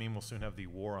financing? Does that mean we'll soon have the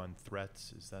war on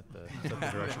threats? Is that the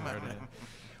direction we're heading in?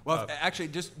 Well, actually,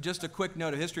 just a quick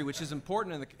note of history, which is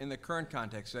important in the current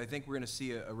context. I think we're going to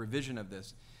see a revision of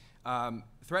this.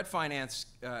 Threat finance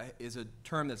is a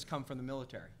term that's come from the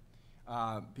military,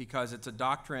 because it's a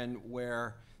doctrine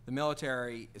where the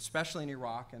military, especially in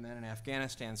Iraq and then in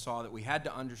Afghanistan, saw that we had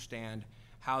to understand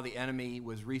how the enemy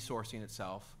was resourcing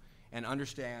itself and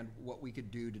understand what we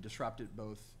could do to disrupt it,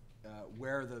 both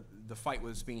where the fight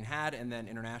was being had and then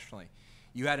internationally.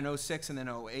 You had in 06 and then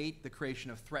 08 the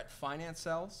creation of threat finance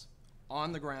cells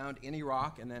on the ground in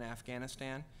Iraq and then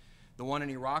Afghanistan. The one in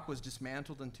Iraq was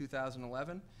dismantled in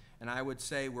 2011, and I would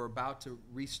say we're about to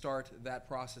restart that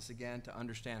process again to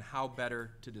understand how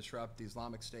better to disrupt the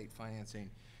Islamic State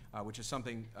financing, which is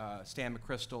something Stan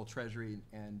McChrystal, Treasury,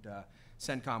 and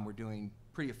CENTCOM were doing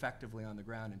pretty effectively on the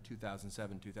ground in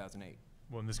 2007, 2008.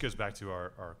 Well, and this goes back to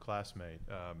our classmate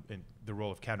in the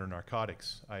role of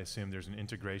counter-narcotics. I assume there's an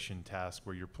integration task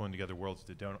where you're pulling together worlds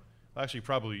that don't, actually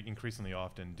probably increasingly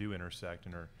often do intersect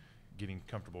and are getting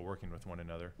comfortable working with one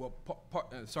another. Well,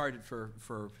 sorry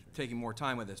for taking more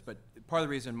time with this, but part of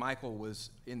the reason Michael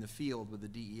was in the field with the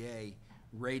DEA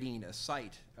raiding a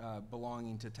site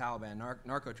belonging to Taliban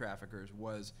narco traffickers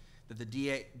was that the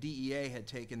DEA had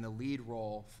taken the lead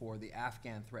role for the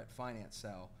Afghan threat finance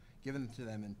cell, given to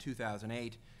them in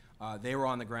 2008. They were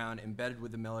on the ground, embedded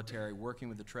with the military, working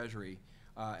with the Treasury,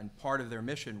 and part of their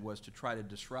mission was to try to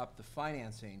disrupt the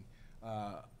financing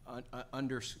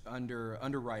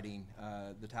underwriting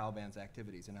the Taliban's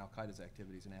activities and Al-Qaeda's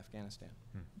activities in Afghanistan.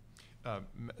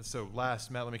 So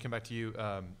last, Matt, let me come back to you.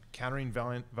 Countering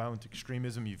violent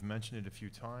extremism, you've mentioned it a few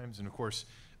times, and of course,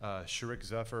 Sharik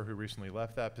Zafar, who recently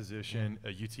left that position,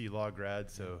 a UT Law grad,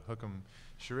 so hook 'em,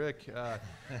 Sharik.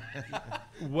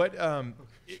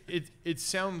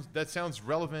 That sounds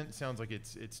relevant. Sounds like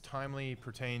it's timely,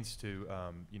 pertains to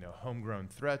homegrown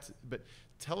threats. But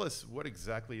tell us what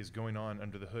exactly is going on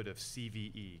under the hood of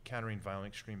CVE, Countering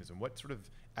Violent Extremism. What sort of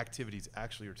activities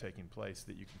actually are taking place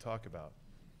that you can talk about?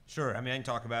 Sure. I mean, I can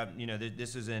talk about,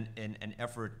 this is an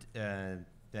effort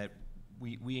that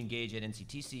we engage at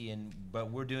NCTC, but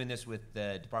we're doing this with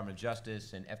the Department of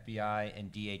Justice and FBI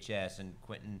and DHS, and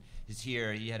Quentin is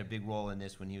here. He had a big role in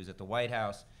this when he was at the White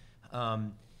House.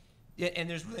 And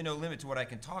there's really no limit to what I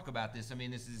can talk about this. I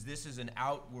mean, this is an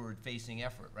outward-facing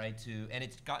effort, right? And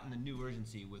it's gotten a new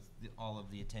urgency with all of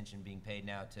the attention being paid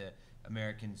now to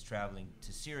Americans traveling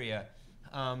to Syria.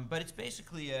 But it's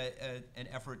basically an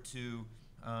effort to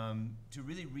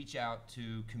really reach out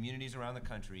to communities around the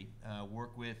country,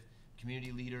 work with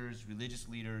community leaders, religious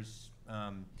leaders,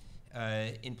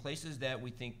 in places that we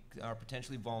think are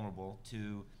potentially vulnerable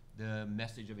to the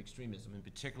message of extremism, and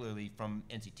particularly from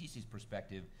NCTC's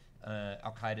perspective,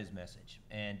 Al-Qaeda's message.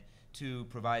 And to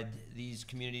provide these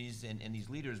communities and these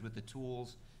leaders with the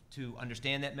tools to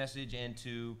understand that message and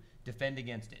to defend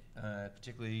against it,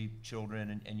 particularly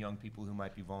children and young people who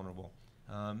might be vulnerable.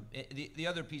 The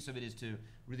other piece of it is to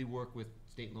really work with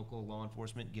state and local law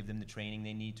enforcement, give them the training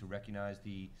they need to recognize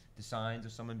the signs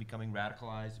of someone becoming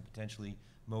radicalized and potentially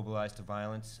mobilized to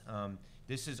violence.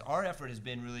 Our effort has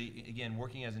been really, again,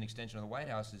 working as an extension of the White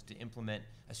House, is to implement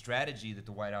a strategy that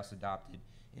the White House adopted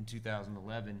in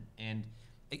 2011. And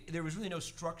there was really no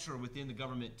structure within the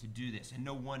government to do this, and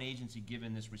no one agency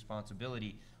given this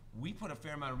responsibility. We put a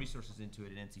fair amount of resources into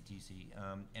it at NCTC,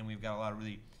 and we've got a lot of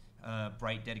really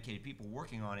bright, dedicated people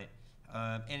working on it.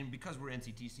 And because we're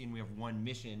NCTC and we have one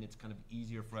mission, it's kind of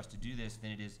easier for us to do this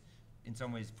than it is in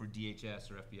some ways for DHS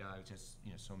or FBI, which has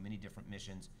so many different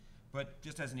missions. But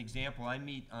just as an example, I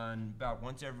meet on about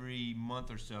once every month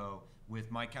or so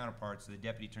with my counterparts, the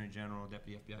Deputy Attorney General,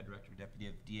 Deputy FBI Director, Deputy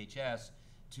of DHS,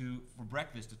 for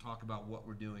breakfast to talk about what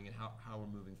we're doing and how we're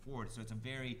moving forward. So it's a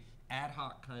very ad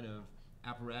hoc kind of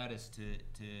apparatus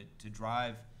to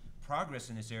drive progress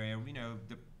in this area.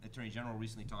 The Attorney General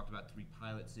recently talked about 3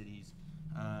 pilot cities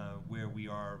where we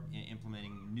are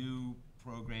implementing new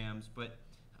programs, but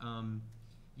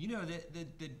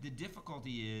the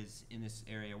difficulty is in this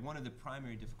area, one of the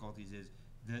primary difficulties is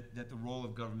that the role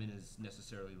of government is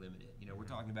necessarily limited. We're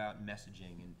talking about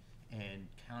messaging and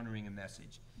countering a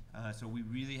message. So we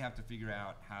really have to figure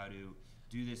out how to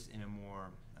do this in a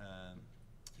more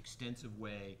extensive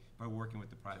way by working with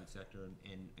the private sector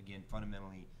and again,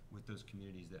 fundamentally with those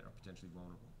communities that are potentially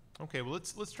vulnerable. Okay, well,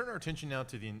 let's turn our attention now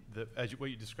to what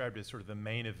you described as sort of the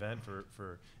main event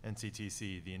for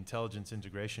NCTC, the Intelligence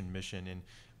Integration Mission. And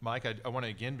Mike, I want to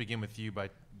again begin with you by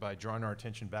drawing our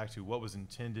attention back to what was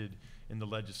intended in the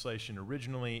legislation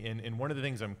originally. And one of the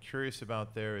things I'm curious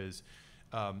about there is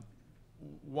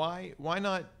why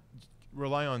not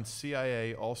rely on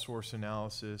CIA all-source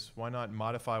analysis? Why not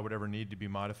modify whatever needed to be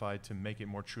modified to make it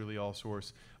more truly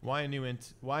all-source? Why a new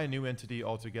entity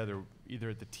altogether, either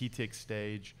at the TTIC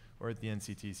stage or at the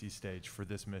NCTC stage for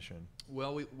this mission?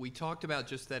 Well, we talked about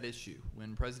just that issue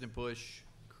when President Bush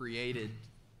created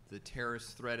the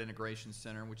Terrorist Threat Integration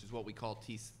Center, which is what we call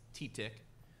TTIC,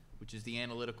 which is the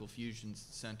Analytical Fusion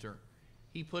Center.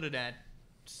 He put it at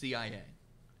CIA.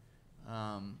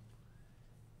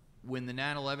 When the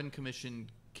 9/11 Commission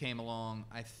came along,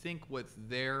 I think what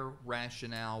their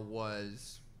rationale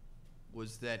was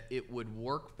that it would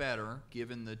work better,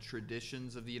 given the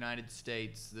traditions of the United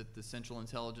States, that the Central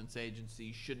Intelligence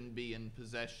Agency shouldn't be in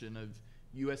possession of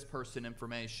U.S. person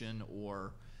information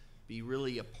or be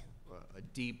really a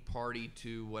deep party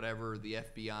to whatever the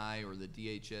FBI or the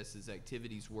DHS's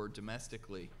activities were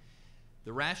domestically.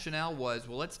 The rationale was,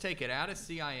 well, let's take it out of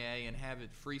CIA and have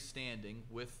it freestanding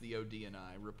with the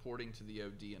ODNI, reporting to the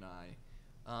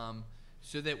ODNI,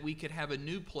 so that we could have a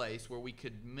new place where we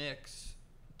could mix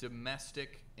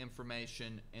domestic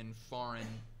information and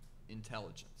foreign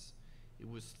intelligence. It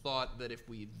was thought that if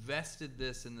we vested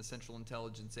this in the Central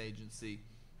Intelligence Agency,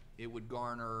 it would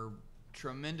garner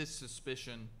tremendous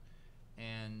suspicion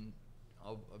and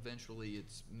eventually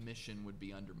its mission would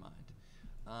be undermined.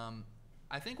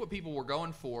 I think what people were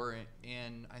going for,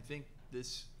 and I think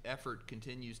this effort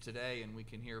continues today, and we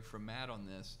can hear from Matt on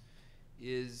this,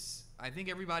 is I think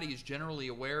everybody is generally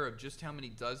aware of just how many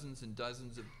dozens and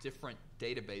dozens of different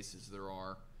databases there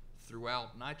are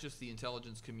throughout not just the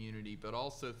intelligence community, but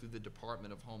also through the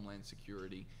Department of Homeland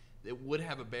Security that would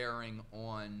have a bearing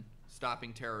on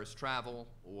stopping terrorist travel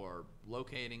or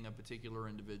locating a particular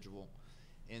individual.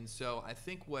 And so I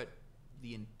think what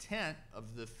the intent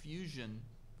of the fusion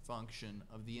function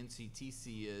of the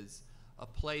NCTC is a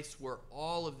place where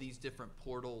all of these different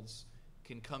portals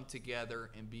can come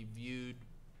together and be viewed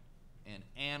and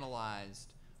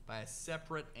analyzed by a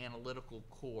separate analytical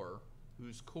core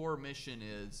whose core mission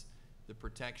is the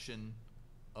protection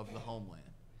of the homeland.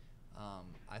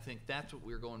 I think that's what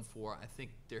we're going for. I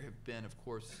think there have been, of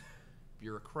course,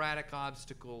 bureaucratic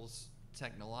obstacles,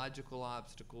 technological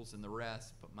obstacles, and the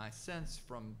rest, but my sense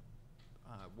from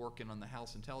working on the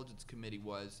House Intelligence Committee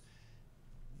was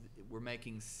we're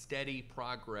making steady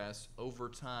progress over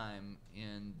time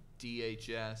in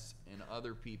DHS and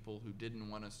other people who didn't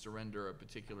want to surrender a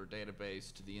particular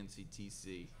database to the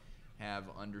NCTC have,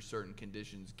 under certain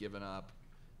conditions, given up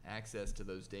access to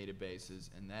those databases,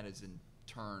 and that has in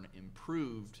turn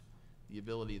improved the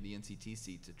ability of the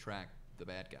NCTC to track the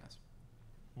bad guys.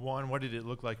 Juan, what did it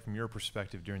look like from your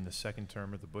perspective during the second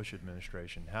term of the Bush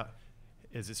administration? How,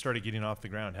 as it started getting off the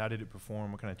ground, how did it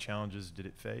perform? What kind of challenges did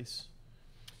it face?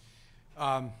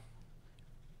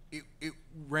 It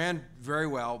ran very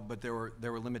well, but there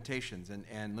were limitations,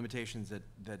 and limitations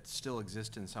that still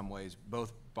exist in some ways,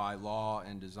 both by law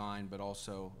and design, but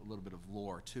also a little bit of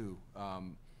lore too.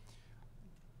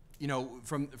 You know,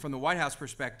 from the White House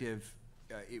perspective,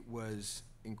 it was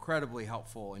incredibly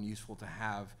helpful and useful to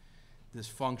have this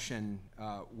function,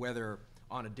 whether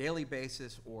on a daily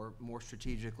basis or more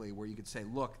strategically, where you could say,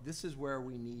 look, this is where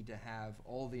we need to have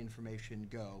all the information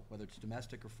go, whether it's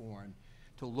domestic or foreign,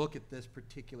 to look at this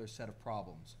particular set of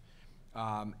problems.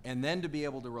 And then to be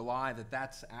able to rely that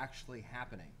that's actually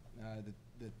happening,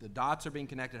 that the dots are being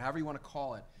connected, however you want to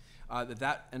call it,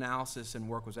 that analysis and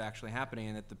work was actually happening,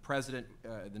 and that the president,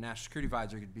 the national security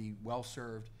advisor, could be well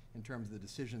served in terms of the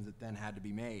decisions that then had to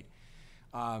be made.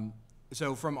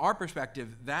 So from our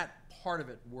perspective, that part of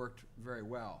it worked very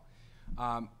well.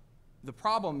 The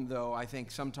problem, though, I think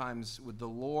sometimes with the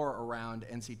lore around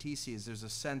NCTC is there's a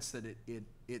sense that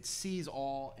it sees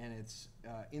all, and it's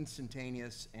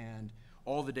instantaneous, and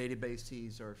all the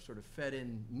databases are sort of fed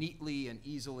in neatly and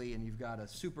easily, and you've got a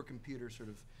supercomputer sort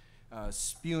of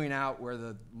spewing out where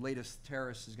the latest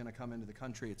terrorist is going to come into the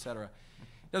country, et cetera.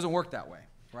 It doesn't work that way,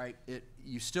 right?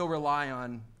 You still rely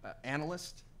on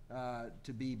analysts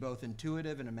to be both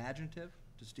intuitive and imaginative,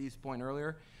 to Steve's point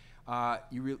earlier.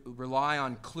 You rely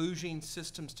on kludging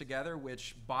systems together,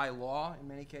 which by law, in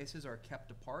many cases, are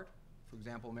kept apart. For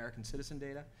example, American citizen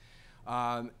data.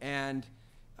 And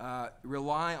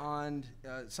rely on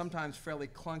sometimes fairly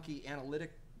clunky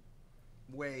analytic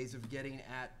ways of getting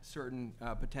at certain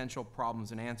potential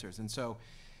problems and answers. And so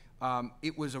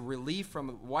it was a relief from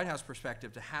a White House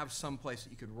perspective to have some place that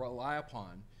you could rely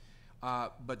upon.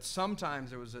 But sometimes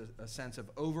there was a sense of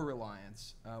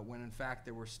over-reliance when in fact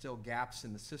there were still gaps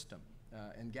in the system,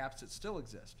 and gaps that still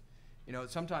exist. You know,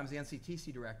 sometimes the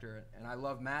NCTC director, and I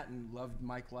love Matt and loved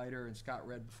Mike Leiter and Scott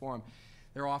Redd before him,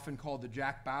 they're often called the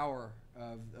Jack Bauer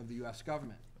of the US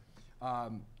government.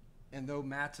 And though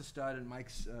Matt's a stud and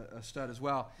Mike's a stud as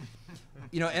well,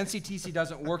 you know, NCTC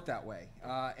doesn't work that way,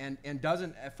 and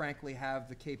doesn't, frankly, have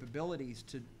the capabilities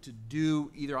to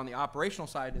do either on the operational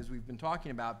side, as we've been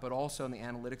talking about, but also on the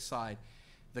analytics side,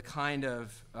 the kind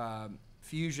of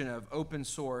fusion of open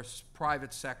source,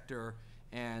 private sector,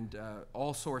 and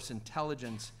all source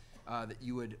intelligence that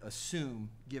you would assume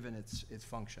given its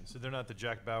function. So they're not the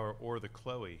Jack Bauer or the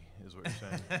Chloe, is what you're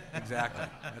saying. Exactly,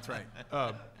 that's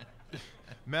right.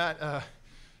 Matt,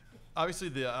 obviously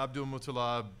the Abdul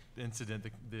Muttalib incident,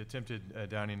 the attempted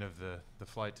downing of the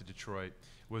flight to Detroit,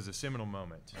 was a seminal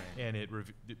moment, and it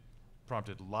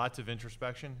prompted lots of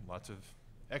introspection, lots of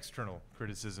external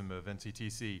criticism of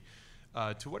NCTC.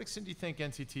 To what extent do you think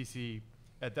NCTC,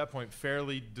 at that point,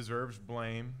 fairly deserves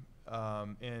blame?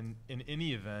 And in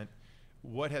any event,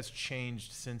 what has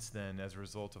changed since then as a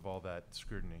result of all that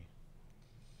scrutiny?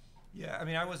 Yeah, I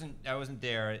mean, I wasn't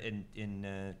there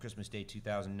in Christmas Day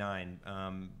 2009,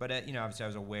 but you know, obviously I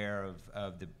was aware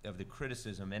of the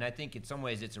criticism, and I think in some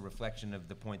ways it's a reflection of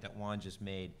the point that Juan just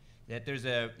made, that there's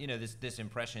this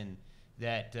impression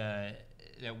that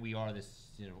that we are this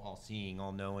all-seeing,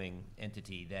 all-knowing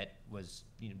entity that was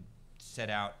set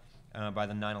out by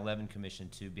the 9/11 Commission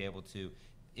to be able to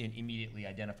immediately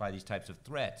identify these types of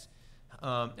threats.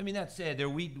 I mean, that said,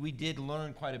 we did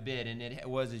learn quite a bit, and it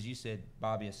was, as you said,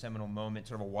 Bobby, a seminal moment,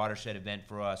 sort of a watershed event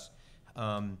for us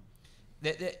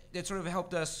that sort of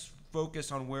helped us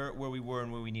focus on where we were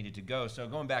and where we needed to go. So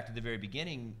going back to the very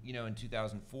beginning, in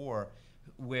 2004,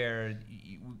 where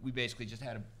we basically just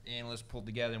had an analyst pulled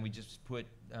together, and we just put,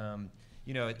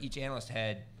 each analyst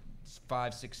had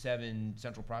 5, 6, 7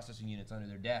 central processing units under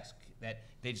their desk that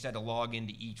they just had to log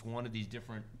into each one of these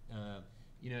different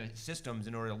systems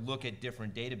in order to look at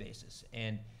different databases.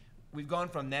 And we've gone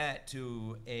from that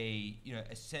to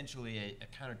essentially a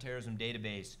counterterrorism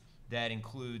database that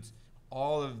includes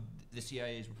all of the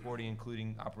CIA's reporting,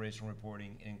 including operational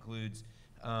reporting. It includes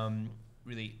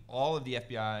really all of the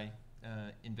FBI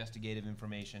investigative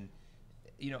information,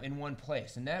 in one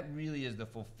place. And that really is the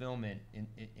fulfillment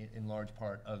in large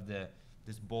part of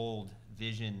this bold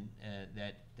vision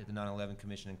that the 9/11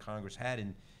 Commission and Congress had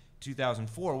in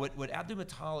 2004. What Abdul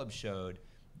Muttalib showed,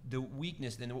 the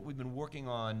weakness, and what we've been working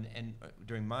on and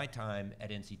during my time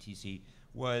at NCTC,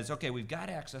 was, okay, we've got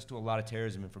access to a lot of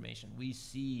terrorism information. We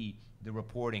see the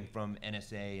reporting from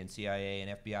NSA and CIA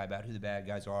and FBI about who the bad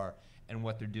guys are and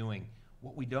what they're doing.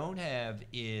 What we don't have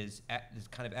is this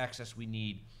kind of access we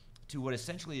need to what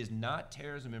essentially is not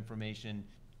terrorism information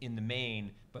in the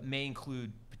main, but may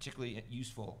include particularly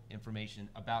useful information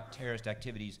about terrorist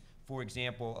activities. For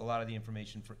example, a lot of the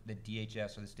information that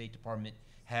DHS or the State Department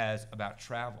has about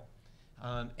travel.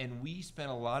 And we spent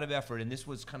a lot of effort, and this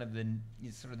was kind of the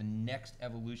next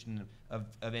evolution of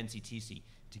NCTC,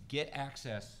 to get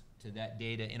access to that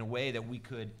data in a way that we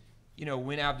could,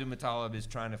 when Abdul Muttalib is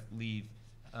trying to leave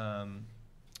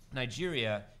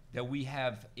Nigeria, that we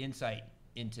have insight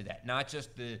into that. Not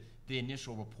just the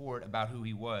initial report about who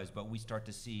he was, but we start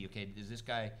to see, okay, is this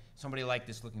guy, somebody like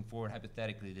this looking forward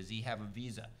hypothetically, does he have a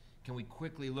visa? Can we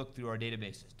quickly look through our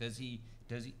databases?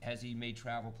 Has he made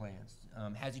travel plans?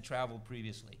 Has he traveled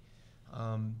previously?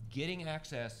 Getting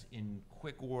access in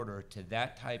quick order to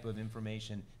that type of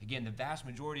information, again, the vast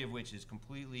majority of which is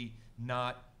completely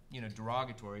not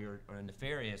derogatory or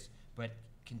nefarious, but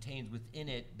contains within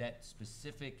it that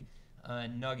specific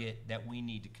nugget that we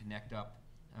need to connect up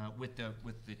with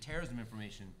the terrorism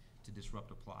information to disrupt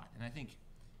a plot. And I think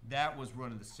that was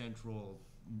one of the central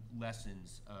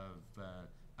lessons of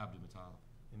Abdul Muttalib.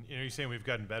 And you're saying we've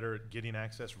gotten better at getting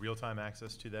access, real-time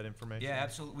access to that information? Yeah,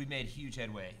 absolutely. We've made huge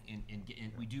headway in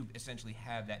we do essentially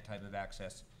have that type of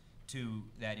access to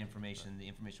that information, the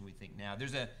information we think now.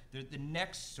 The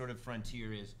next sort of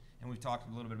frontier is, and we've talked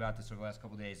a little bit about this over the last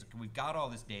couple of days, we've got all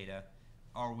this data,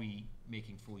 are we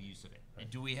making full use of it? Right.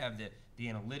 Do we have the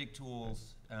analytic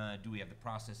tools? Do we have the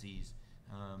processes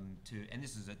and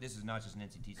this is not just an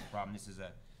NCTC problem, this is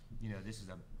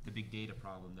the big data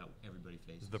problem that everybody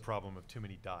faces. The problem of too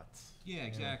many dots. Yeah,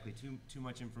 exactly. Too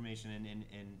much information,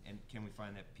 and can we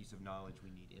find that piece of knowledge we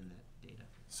need in that data?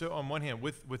 So on one hand,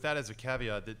 with that as a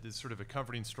caveat, that is sort of a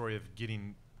comforting story of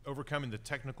overcoming the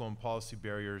technical and policy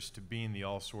barriers to being the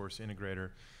all-source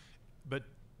integrator, but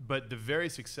the very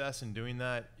success in doing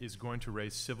that is going to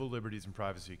raise civil liberties and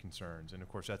privacy concerns, and of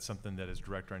course that's something that as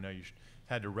director I know you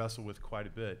had to wrestle with quite a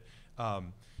bit.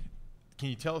 Can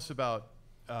you tell us about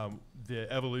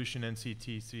the evolution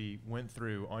NCTC went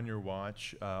through on your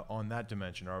watch on that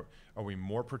dimension? Are we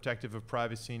more protective of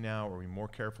privacy now? Are we more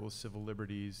careful of civil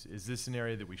liberties? Is this an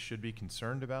area that we should be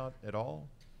concerned about at all?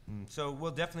 So,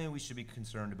 well, definitely we should be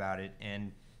concerned about it.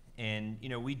 And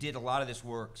we did a lot of this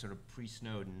work sort of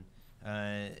pre-Snowden,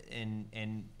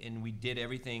 and we did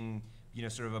everything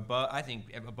sort of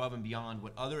above and beyond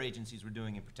what other agencies were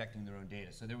doing in protecting their own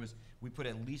data. So we put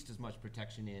at least as much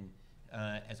protection in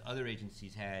as other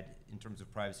agencies had in terms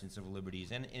of privacy and civil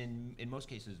liberties, and in most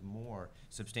cases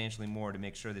substantially more, to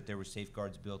make sure that there were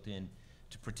safeguards built in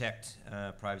to protect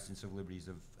privacy and civil liberties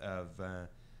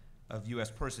of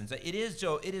U.S. persons. It is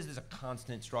a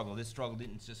constant struggle. This struggle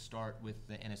didn't just start with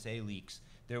the NSA leaks.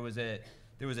 There was a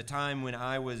time when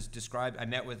I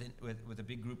met with a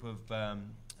big group of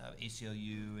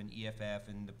ACLU and EFF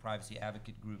and the privacy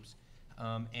advocate groups.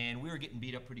 And we were getting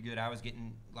beat up pretty good. I was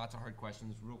getting lots of hard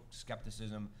questions, real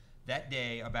skepticism that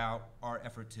day about our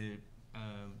effort to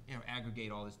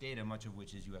aggregate all this data, much of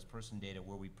which is U.S. person data.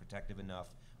 Were we protective enough?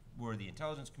 Were the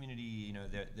intelligence community,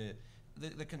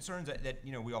 the concerns that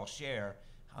we all share?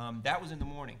 That was in the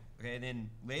morning. Okay, and then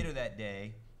later that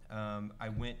day, I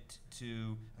went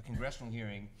to a congressional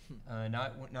hearing,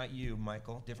 not you,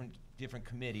 Michael, different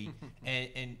committee,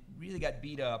 and really got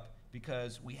beat up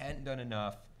because we hadn't done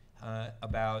enough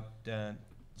about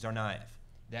Tsarnaev,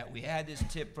 that we had this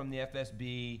tip from the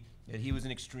FSB that he was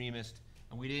an extremist,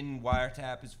 and we didn't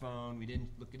wiretap his phone, we didn't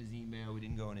look at his email, we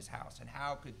didn't go in his house, and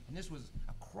this was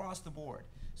across the board.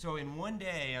 So in one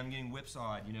day, I'm getting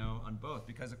whipsawed, on both,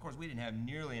 because of course we didn't have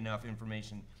nearly enough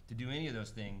information to do any of those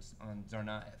things on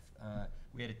Tsarnaev.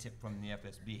 We had a tip from the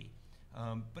FSB.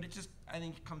 But I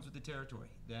think it comes with the territory,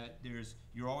 that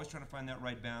you're always trying to find that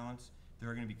right balance. There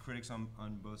are going to be critics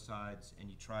on both sides, and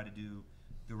you try to do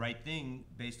the right thing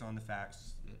based on the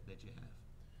facts that you have.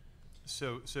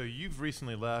 So you've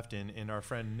recently left, and our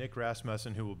friend Nick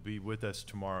Rasmussen, who will be with us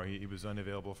tomorrow, he was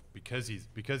unavailable because he's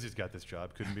got this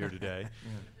job, couldn't be here today,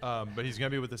 but he's going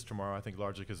to be with us tomorrow, I think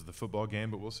largely because of the football game,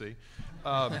 but we'll see.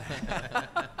 I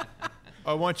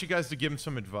want you guys to give him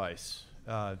some advice.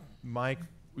 Mike,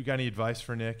 we got any advice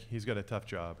for Nick? He's got a tough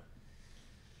job.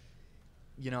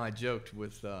 I joked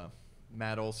with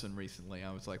Matt Olsen recently.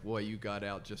 I was like, boy, you got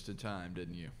out just in time,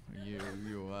 didn't you?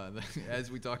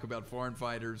 As we talk about foreign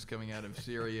fighters coming out of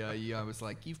Syria, I was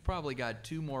like, you've probably got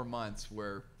 2 more months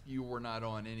where you were not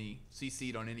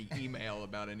CC'd on any email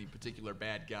about any particular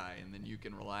bad guy, and then you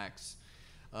can relax.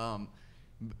 The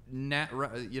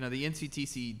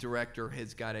NCTC director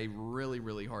has got a really,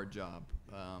 really hard job.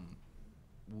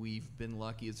 We've been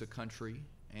lucky as a country,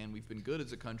 and we've been good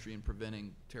as a country in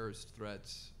preventing terrorist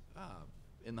threats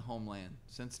in the homeland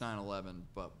since 9/11.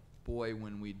 But boy,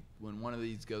 when one of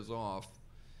these goes off,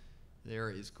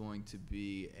 there is going to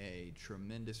be a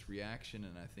tremendous reaction,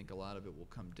 and I think a lot of it will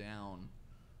come down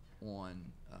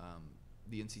on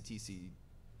the NCTC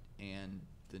and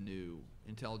the new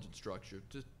intelligence structure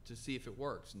to see if it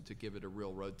works and to give it a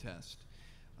real road test.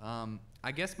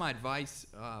 I guess my advice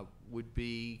would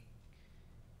be,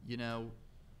 you know,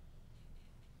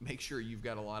 make sure you've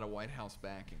got a lot of White House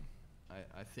backing.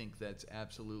 I think that's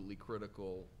absolutely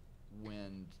critical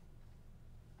when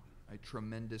a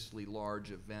tremendously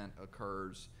large event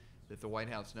occurs, that the White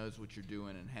House knows what you're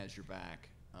doing and has your back.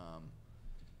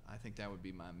 I think that would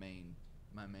be my main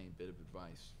bit of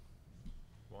advice.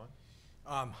 Juan?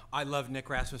 I love Nick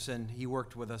Rasmussen. He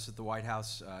worked with us at the White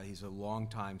House. He's a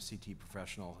longtime CT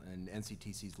professional, and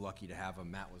NCTC's lucky to have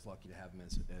him. Matt was lucky to have him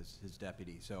as his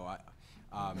deputy. So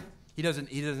he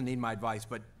doesn't need my advice,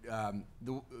 but a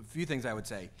few things I would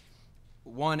say.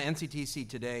 One, NCTC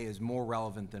today is more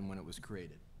relevant than when it was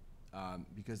created,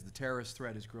 because the terrorist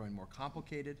threat is growing more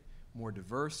complicated, more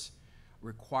diverse,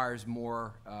 requires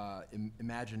more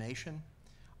imagination.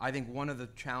 I think one of the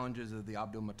challenges of the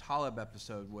Abdul Muttalib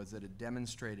episode was that it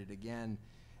demonstrated again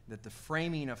that the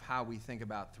framing of how we think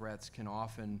about threats can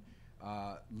often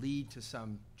lead to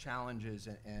some challenges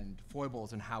and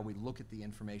foibles in how we look at the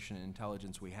information and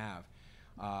intelligence we have.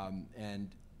 And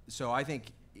so I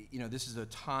think, you know, this is a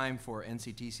time for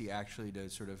NCTC actually to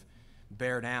sort of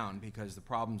bear down, because the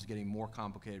problem's getting more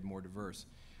complicated, more diverse.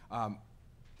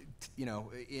 You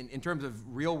know, in terms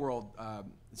of real world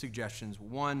suggestions,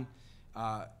 one,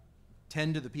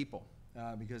 tend to the people,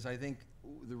 because I think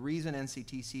the reason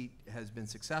NCTC has been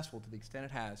successful to the extent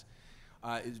it has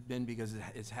been because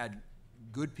it's had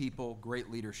good people,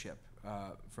 great leadership,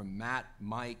 from Matt,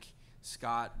 Mike,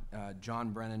 Scott,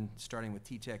 John Brennan, starting with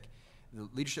TTIC. The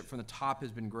leadership from the top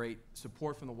has been great.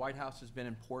 Support from the White House has been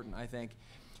important, I think.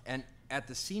 And at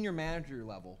the senior manager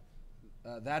level,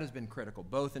 that has been critical,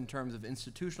 both in terms of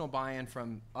institutional buy-in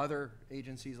from other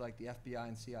agencies like the FBI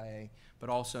and CIA, but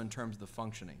also in terms of the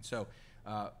functioning. So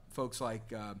folks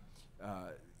like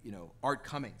you know, Art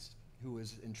Cummings, who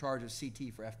was in charge of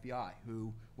CT for FBI,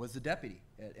 who was the deputy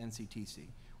at NCTC,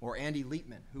 or Andy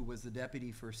Liepman, who was the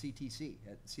deputy for CTC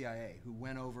at CIA, who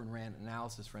went over and ran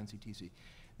analysis for NCTC.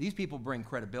 These people bring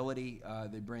credibility,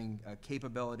 they bring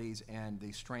capabilities, and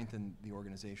they strengthen the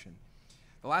organization.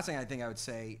 The last thing I think I would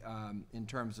say in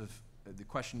terms of the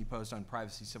question you posed on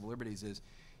privacy, civil liberties is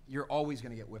you're always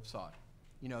going to get whipsawed.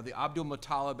 You know, the Abdul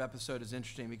Muttalib episode is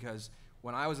interesting because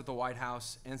when I was at the White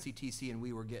House, NCTC and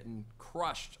we were getting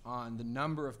crushed on the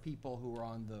number of people who were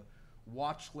on the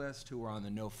watch list, who were on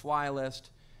the no-fly list.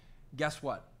 Guess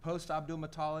what? Post Abdul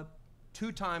Muttalib,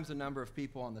 2 times the number of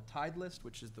people on the Tide list,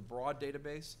 which is the broad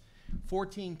database,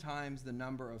 14 times the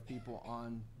number of people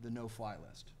on the no-fly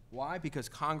list. Why? Because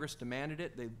Congress demanded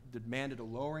it. They demanded a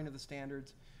lowering of the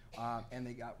standards, and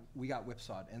we got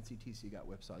whipsawed. NCTC got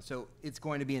whipsawed. So it's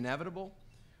going to be inevitable.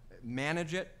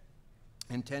 Manage it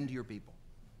and tend to your people.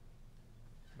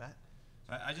 Matt?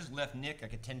 I just left Nick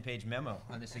like a 10-page memo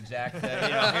on this exact, you know,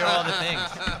 here are all the things.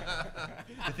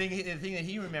 The thing that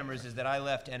he remembers is that I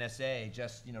left NSA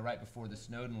just, you know, right before the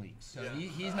Snowden leaks. So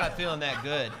he's not feeling that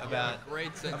good about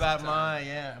What's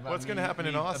going to happen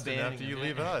in Austin after you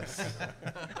leave us?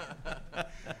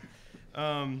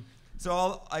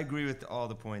 So I agree with all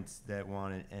the points that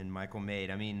Juan and Michael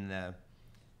made. I mean,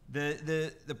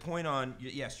 the point on,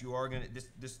 yes, you are going to,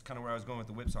 this is kind of where I was going with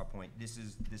the whipsaw point. This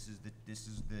is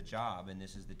the job, and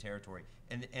this is the territory.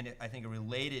 And I think a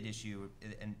related issue,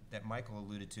 and that Michael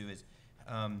alluded to, is,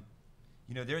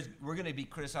 you know, we're going to be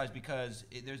criticized because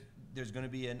there's going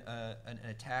to be an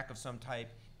attack of some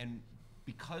type, and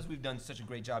because we've done such a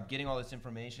great job getting all this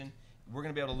information, we're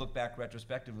going to be able to look back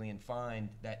retrospectively and find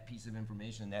that piece of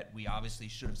information that we obviously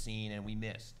should have seen and we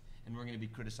missed, and we're going to be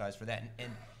criticized for that.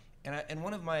 And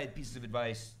one of my pieces of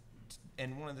advice,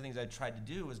 and one of the things I tried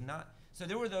to do was not, so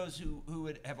there were those who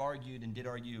would have argued and did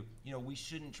argue, you know, we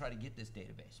shouldn't try to get this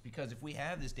database, because if we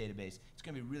have this database, it's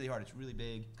going to be really hard. It's really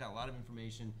big. It's got a lot of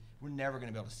information. We're never going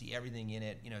to be able to see everything in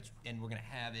it, you know, and we're going to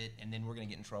have it, and then we're going to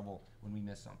get in trouble when we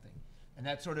miss something. And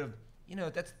that's sort of, you know,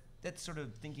 that's sort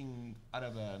of thinking out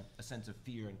of a sense of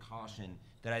fear and caution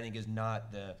that I think is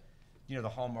not the, you know, the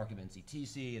hallmark of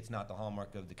NCTC. It's not the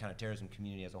hallmark of the counterterrorism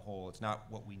community as a whole. It's not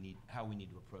what we need, how we need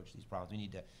to approach these problems. We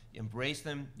need to embrace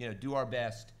them, you know, do our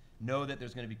best, know that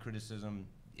there's going to be criticism,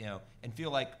 you know, and feel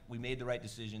like we made the right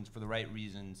decisions for the right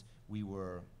reasons. We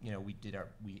were, you know, we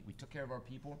took care of our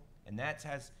people, and that's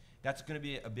going to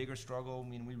be a bigger struggle. I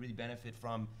mean, we really benefit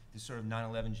from this sort of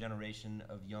 9/11 generation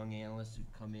of young analysts who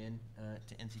come in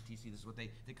to NCTC. This is what they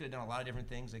could have done a lot of different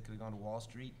things. They could have gone to Wall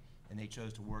Street, and they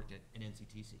chose to work at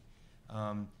NCTC.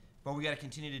 But we got to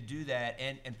continue to do that,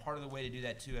 and part of the way to do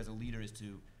that too as a leader is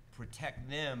to protect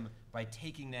them by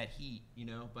taking that heat, you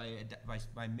know, by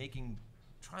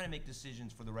trying to make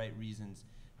decisions for the right reasons,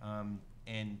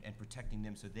 and protecting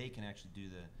them so they can actually do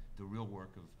the real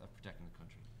work of protecting the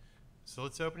country. So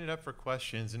let's open it up for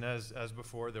questions, and as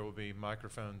before, there will be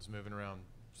microphones moving around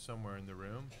somewhere in the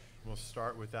room. We'll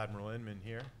start with Admiral Inman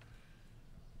here.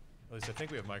 At least I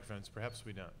think we have microphones. Perhaps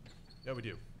we don't. Yeah, we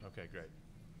do. Okay, great.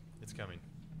 It's coming.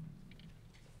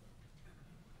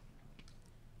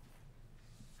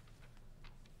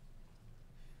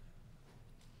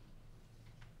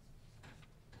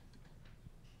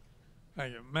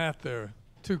 Thank you. Matt, there are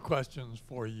two questions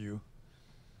for you.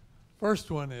 First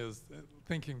one is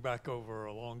thinking back over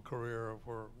a long career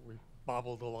where we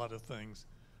bobbled a lot of things.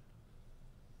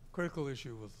 Critical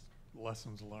issue was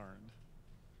lessons learned.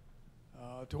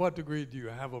 To what degree do you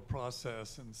have a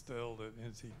process instilled at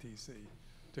NCTC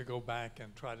to go back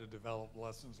and try to develop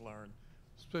lessons learned?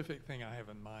 Specific thing I have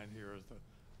in mind here is the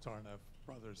Zarate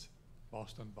brothers,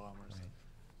 Boston bombers. Right.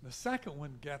 The second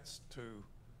one gets to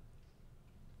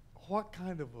what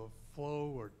kind of a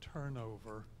flow or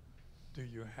turnover do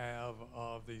you have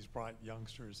of these bright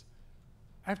youngsters?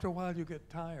 After a while, you get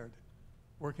tired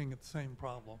working at the same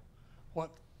problem.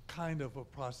 What kind of a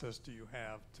process do you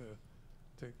have to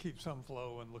keep some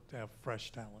flow and look to have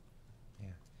fresh talent?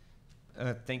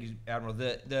 Yeah. Thank you, Admiral.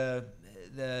 The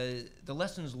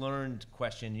lessons learned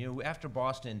question, you know, after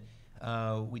Boston,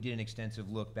 we did an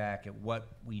extensive look back at what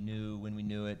we knew when we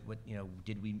knew it. What, you know,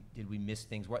 did we miss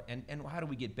things? What and how do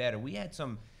we get better? We had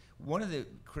one of the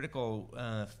critical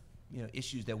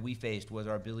issues that we faced was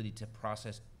our ability to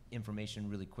process information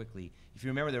really quickly. If you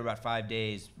remember, there were about 5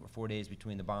 days or 4 days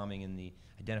between the bombing and the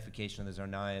identification of the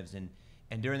Tsarnaevs, and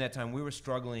during that time we were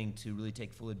struggling to really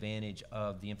take full advantage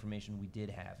of the information we did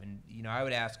have. And you know, I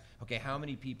would ask, okay, how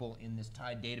many people in this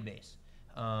tied database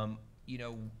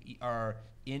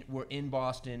were in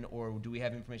Boston, or do we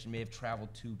have information may have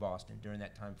traveled to Boston during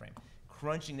that time frame?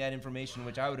 Crunching that information,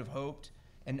 which I would have hoped,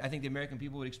 and I think the American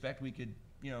people would expect we could,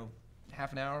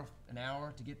 half an hour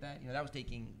to get that. That was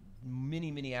taking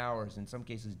many hours, in some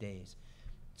cases days.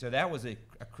 So that was a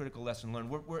critical lesson learned.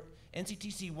 We're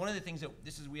NCTC, one of the things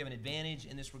we have an advantage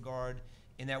in this regard,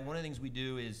 in that one of the things we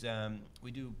do is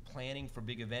we do planning for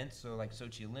big events, so like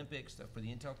Sochi Olympics, for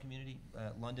the Intel community,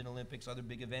 London Olympics, other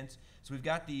big events. So we've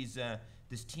got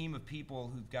this team of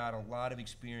people who've got a lot of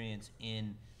experience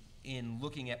in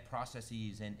looking at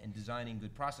processes and designing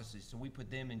good processes. So we put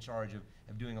them in charge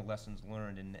of doing a lessons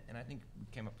learned, and I think we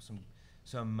came up with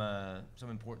some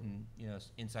important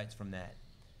insights from that.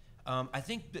 I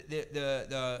think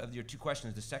of your two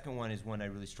questions, the second one is one I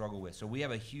really struggle with. So we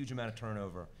have a huge amount of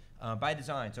turnover by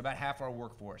design. So about half our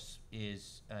workforce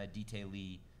is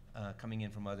detailee coming in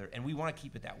from other, and we want to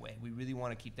keep it that way. We really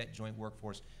want to keep that joint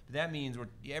workforce. But that means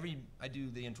I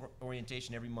do the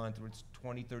orientation every month, where it's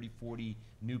 20, 30, 40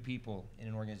 new people in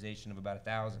an organization of about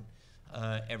 1,000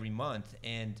 every month,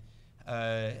 and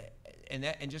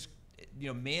just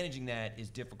managing that is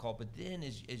difficult. But then,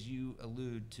 as you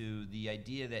allude to, the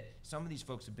idea that some of these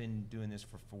folks have been doing this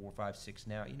for 4, 5, 6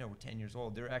 now, we're 10 years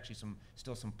old. There are actually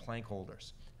still some plank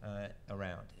holders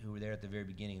around who were there at the very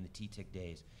beginning in the TTIC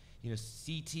days.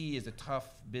 CT is a tough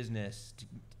business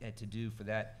to do for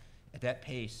that at that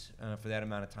pace for that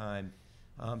amount of time.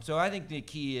 So I think the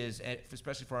key is,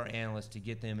 especially for our analysts, to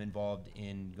get them involved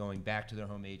in going back to their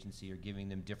home agency or giving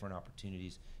them different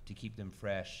opportunities to keep them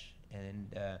fresh.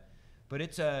 But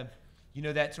it's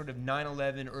that sort of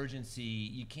 9/11 urgency.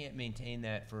 You can't maintain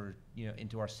that for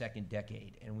into our second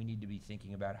decade, and we need to be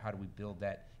thinking about how do we build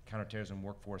that counterterrorism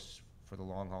workforce for the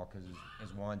long haul, because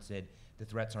as Juan said, the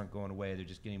threats aren't going away, they're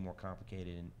just getting more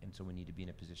complicated, and so we need to be in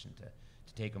a position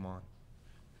to take them on.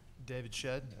 David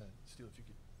Shedd, Steele, if you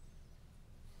could.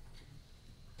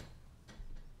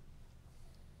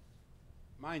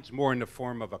 Mine's more in the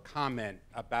form of a comment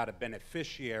about a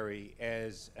beneficiary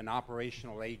as an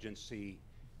operational agency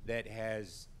that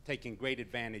has taken great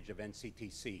advantage of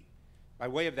NCTC. By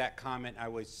way of that comment, I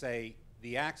would say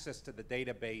the access to the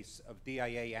database of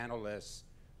DIA analysts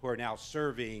who are now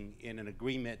serving in an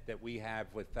agreement that we have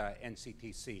with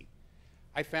NCTC.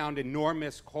 I found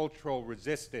enormous cultural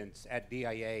resistance at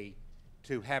DIA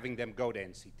to having them go to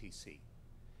NCTC.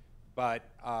 But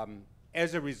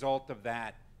as a result of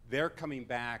that, they're coming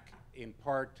back in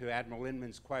part to Admiral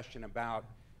Inman's question about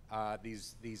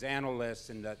these analysts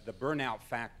and the burnout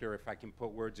factor, if I can put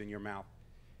words in your mouth,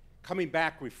 coming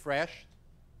back refreshed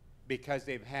because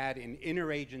they've had an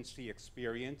interagency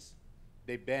experience.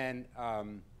 They've been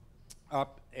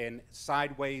up and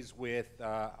sideways with,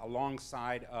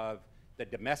 alongside of the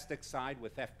domestic side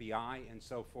with FBI and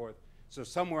so forth. So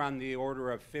somewhere on the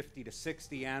order of 50 to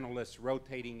 60 analysts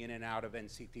rotating in and out of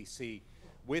NCTC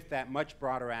with that much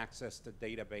broader access to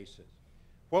databases.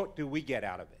 What do we get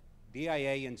out of it?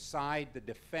 DIA inside the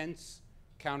defense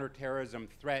counterterrorism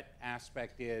threat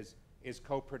aspect is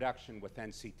co-production with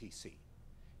NCTC.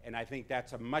 And I think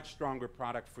that's a much stronger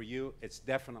product for you. It's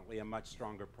definitely a much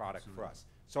stronger product for us.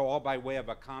 So all by way of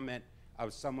a comment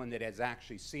of someone that has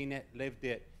actually seen it, lived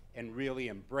it, and really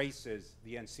embraces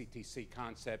the NCTC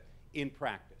concept in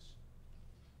practice.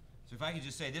 So if I could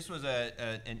just say, this was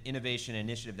an innovation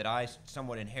initiative that I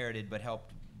somewhat inherited, but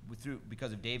helped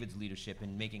because of David's leadership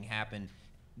in making happen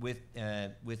with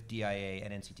DIA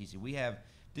at NCTC.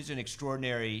 This is an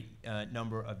extraordinary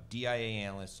number of DIA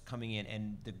analysts coming in,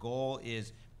 and the goal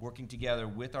is working together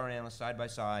with our analysts side by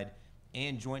side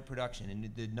and joint production. And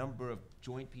the number of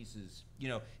joint pieces,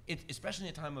 especially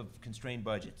in a time of constrained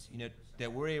budgets,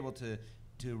 that we're able to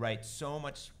write so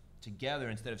much together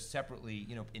instead of separately,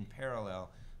 in parallel.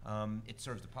 It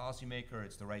serves the policymaker.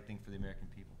 It's the right thing for the American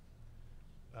people.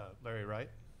 Larry Wright.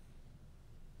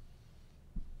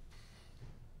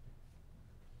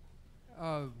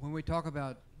 When we talk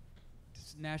about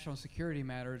national security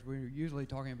matters, we're usually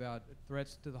talking about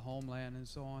threats to the homeland and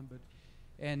so on. But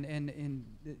and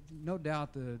no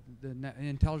doubt the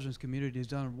intelligence community has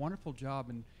done a wonderful job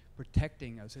in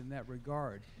protecting us in that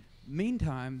regard.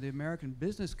 Meantime, the American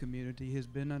business community has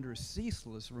been under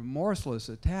ceaseless, remorseless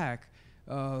attack,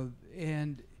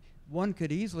 and one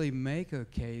could easily make a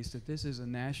case that this is a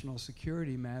national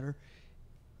security matter.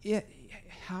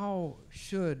 How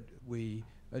should we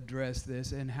address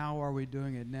this, and how are we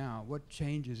doing it now? What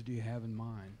changes do you have in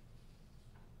mind?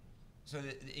 So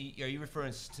are you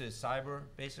referring to cyber,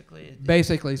 basically?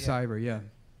 Basically, cyber, yeah.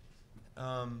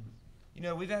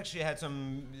 We've actually had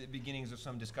some beginnings of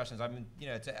some discussions.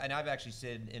 And I've actually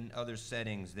said in other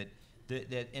settings that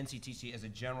NCTC, as a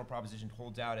general proposition,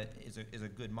 holds out is a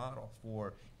good model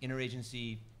for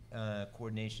interagency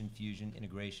coordination, fusion,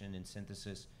 integration, and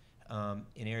synthesis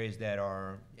in areas that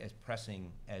are as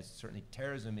pressing as certainly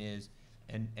terrorism is,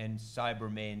 and cyber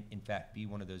may in fact be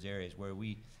one of those areas where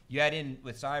you add in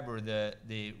with cyber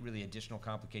the really additional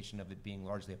complication of it being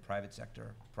largely a private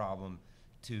sector problem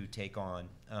to take on.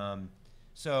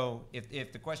 So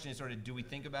if the question is sort of, do we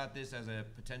think about this as a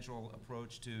potential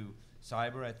approach to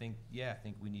cyber? I think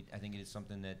it is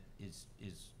something that is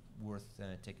worth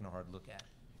taking a hard look at.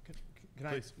 Can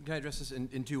I address this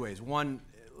in two ways? One,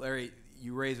 Larry,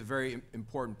 you raise a very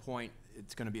important point.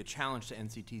 It's going to be a challenge to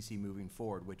NCTC moving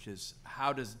forward, which is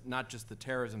how does not just the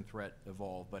terrorism threat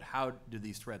evolve, but how do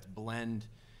these threats blend,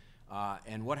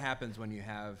 and what happens when you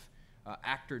have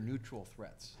actor-neutral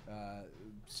threats,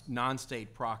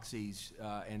 non-state proxies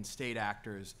and state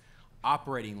actors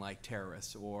operating like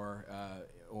terrorists,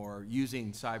 or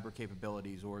using cyber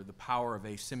capabilities or the power of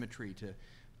asymmetry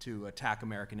to attack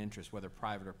American interests, whether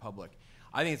private or public.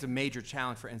 I think it's a major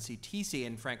challenge for NCTC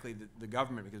and, frankly, the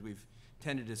government, because we've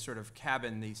tended to sort of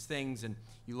cabin these things. And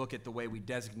you look at the way we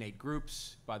designate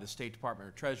groups by the State Department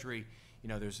or Treasury,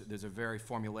 there's a very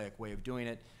formulaic way of doing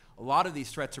it. A lot of these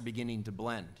threats are beginning to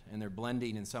blend, and they're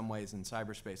blending in some ways in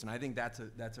cyberspace. And I think that's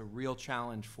a real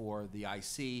challenge for the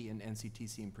IC and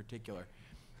NCTC in particular.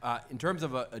 In terms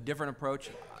of a different approach,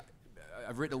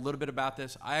 I've written a little bit about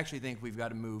this. I actually think we've got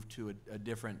to move to a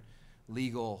different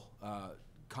legal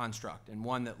construct, and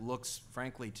one that looks,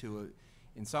 frankly,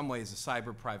 in some ways, a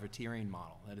cyber privateering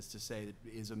model. That is to say,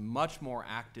 that is a much more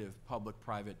active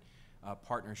public-private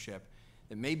partnership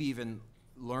that maybe even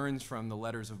learns from the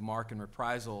letters of marque and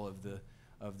reprisal of the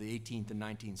 18th and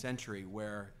 19th century,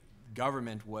 where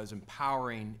government was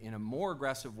empowering in a more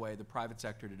aggressive way the private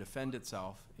sector to defend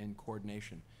itself in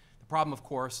coordination. The problem, of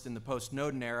course, in the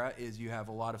post-Snowden era is you have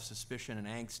a lot of suspicion and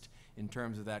angst in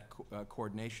terms of that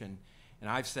coordination. And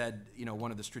I've said,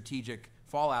 one of the strategic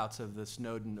fallouts of the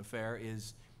Snowden affair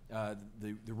is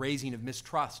the raising of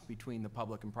mistrust between the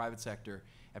public and private sector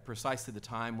at precisely the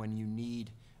time when you need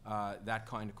that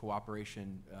kind of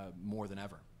cooperation more than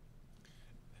ever.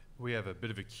 We have a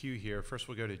bit of a queue here. First,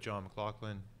 we'll go to John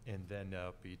McLaughlin, and then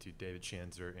be to David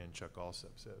Schanzer and Chuck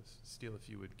Alsop. So, Steele, if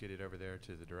you would get it over there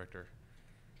to the director.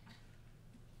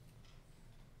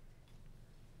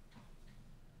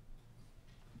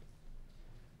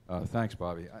 Thanks,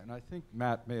 Bobby. And I think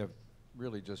Matt may have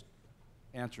really just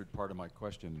answered part of my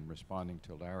question in responding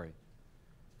to Larry.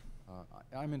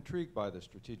 I'm intrigued by the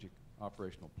strategic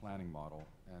operational planning model,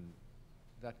 and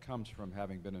that comes from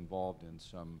having been involved in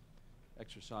some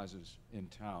exercises in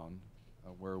town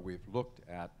where we've looked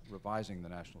at revising the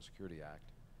National Security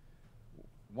Act.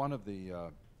 One of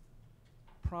the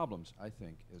problems, I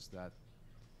think, is that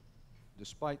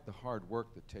despite the hard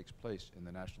work that takes place in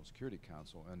the National Security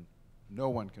Council, and no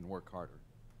one can work harder,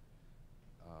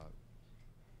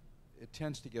 it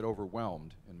tends to get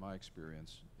overwhelmed, in my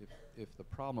experience, if the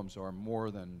problems are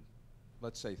more than,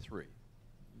 let's say, 3,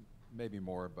 maybe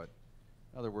more, but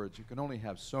In other words, you can only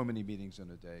have so many meetings in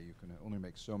a day. You can only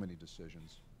make so many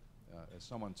decisions. As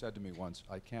someone said to me once,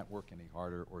 I can't work any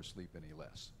harder or sleep any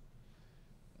less.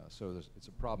 So it's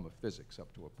a problem of physics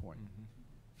up to a point.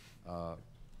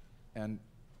 And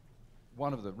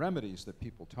one of the remedies that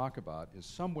people talk about is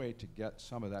some way to get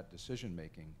some of that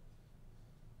decision-making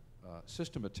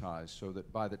systematized so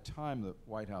that by the time the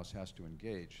White House has to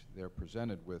engage, they're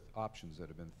presented with options that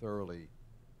have been thoroughly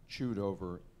chewed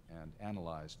over and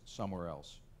analyzed somewhere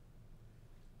else,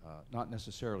 not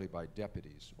necessarily by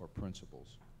deputies or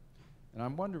principals. And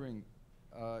I'm wondering,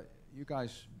 you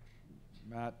guys,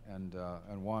 Matt and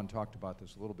Juan, talked about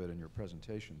this a little bit in your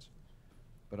presentations,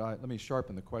 but let me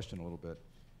sharpen the question a little bit.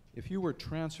 If you were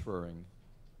transferring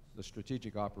the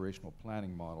strategic operational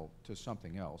planning model to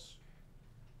something else,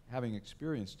 having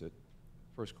experienced it,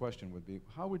 first question would be,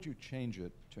 how would you change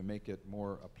it to make it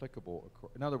more applicable?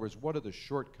 In other words, what are the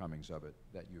shortcomings of it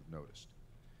that you've noticed?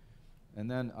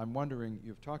 And then I'm wondering,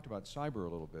 you've talked about cyber a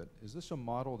little bit. Is this a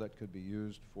model that could be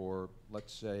used for,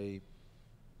 let's say,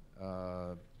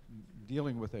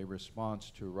 dealing with a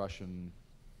response to Russian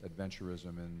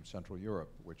adventurism in Central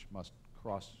Europe, which must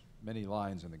cross many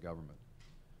lines in the government,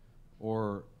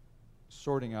 or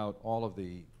sorting out all of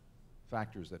the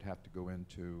factors that have to go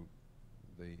into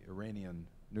the Iranian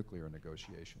nuclear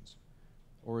negotiations?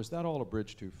 Or is that all a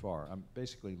bridge too far? I'm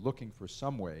basically looking for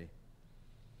some way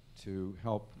to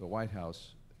help the White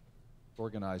House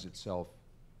organize itself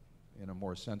in a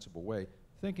more sensible way,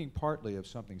 thinking partly of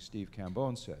something Steve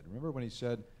Cambone said. Remember when he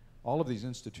said, all of these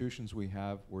institutions we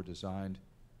have were designed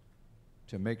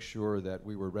to make sure that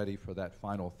we were ready for that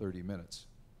final 30 minutes.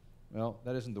 Well,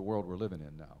 that isn't the world we're living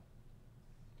in now.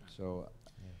 So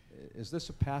is this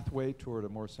a pathway toward a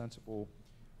more sensible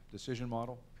decision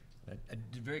model?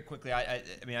 Very quickly, I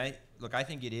mean, look, I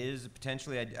think it is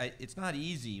potentially. It's not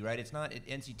easy, right? It's not.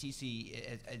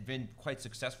 NCTC has been quite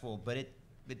successful, but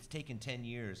it's taken 10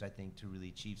 years, I think, to really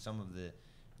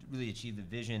achieve the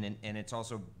vision, and it's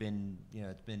also been,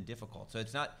 it's been difficult. So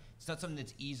it's not something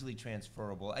that's easily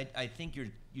transferable. I think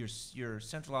your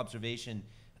central observation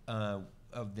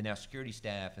of the national security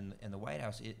staff and the White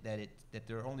House that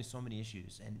there are only so many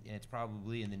issues, and it's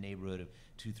probably in the neighborhood of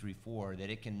 2, 3, 4 that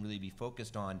it can really be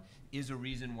focused on, is a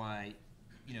reason why,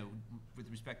 with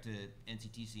respect to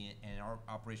NCTC and our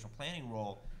operational planning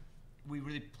role, we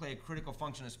really play a critical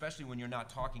function, especially when you're not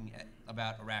talking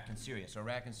about Iraq and Syria. So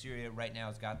Iraq and Syria right now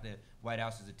has got the White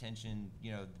House's attention.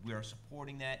 We are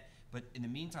supporting that, but in the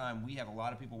meantime, we have a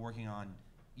lot of people working on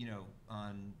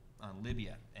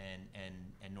Libya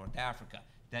and North Africa.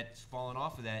 That's fallen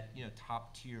off of that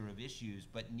top tier of issues,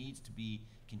 but needs to be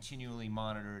continually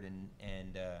monitored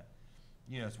and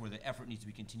it's where the effort needs to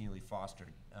be continually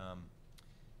fostered.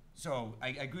 So I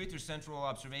agree with your central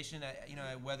observation.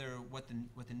 Whether what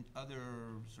the other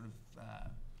sort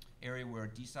of area where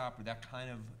DSOP or that kind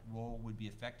of role would be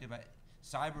effective,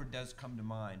 cyber does come to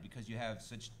mind because you have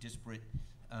such disparate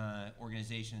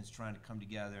organizations trying to come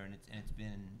together, and it's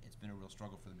been a real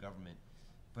struggle for the government.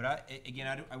 But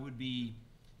I would be.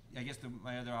 I guess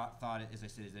my other thought, as I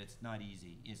said, is that it's not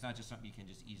easy. It's not just something you can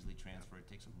just easily transfer. It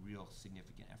takes a real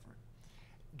significant effort.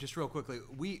 Just real quickly,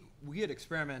 we had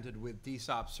experimented with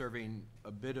DSOP serving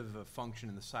a bit of a function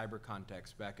in the cyber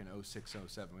context back in 06,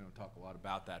 07. We don't talk a lot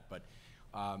about that, but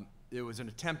it was an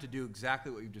attempt to do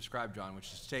exactly what you've described, John,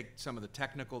 which is take some of the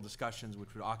technical discussions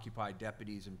which would occupy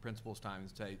deputies and principals' time and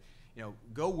say,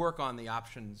 go work on the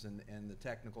options and the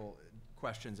technical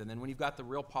questions, and then when you've got the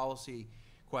real policy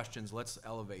questions, let's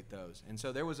elevate those. And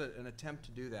so there was an attempt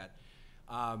to do that.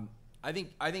 I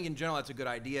think in general that's a good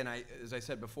idea, and as I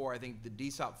said before, I think the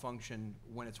DSOP function,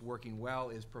 when it's working well,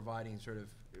 is providing sort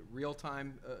of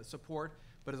real-time support,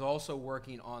 but is also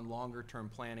working on longer-term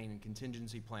planning and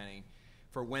contingency planning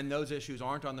for when those issues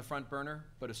aren't on the front burner,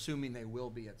 but assuming they will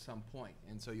be at some point.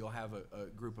 And so you'll have a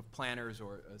group of planners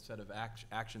or a set of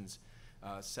actions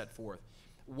set forth.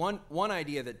 One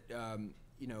idea that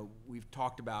we've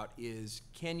talked about is,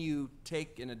 can you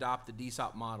take and adopt the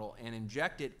DSOP model and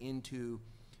inject it into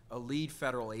a lead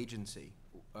federal agency,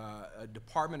 a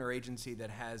department or agency that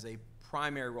has a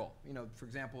primary role? For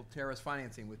example, terrorist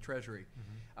financing with Treasury.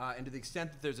 And to the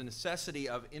extent that there's a necessity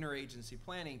of interagency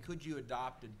planning, could you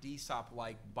adopt a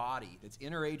DSOP-like body that's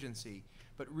interagency,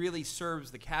 but really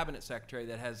serves the cabinet secretary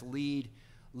that has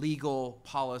legal,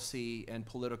 policy, and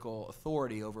political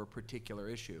authority over a particular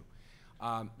issue?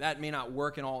 That may not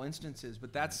work in all instances,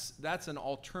 but that's an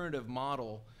alternative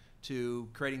model to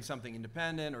creating something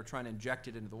independent or trying to inject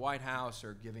it into the White House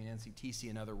or giving NCTC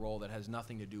another role that has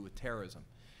nothing to do with terrorism.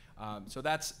 So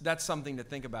that's something to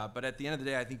think about. But at the end of the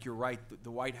day, I think you're right.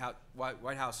 The White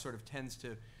House sort of tends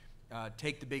to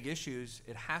take the big issues.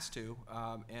 It has to,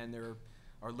 and there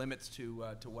are limits to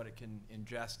what it can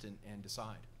ingest and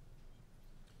decide.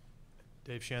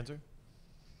 Dave Schanzer.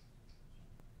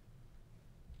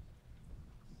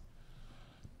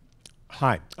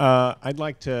 Hi. I'd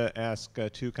like to ask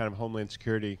two kind of Homeland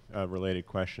Security related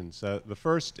questions. The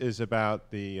first is about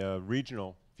the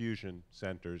regional fusion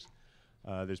centers.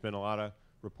 There's been a lot of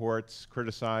reports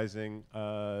criticizing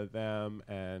them,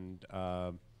 and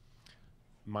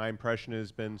my impression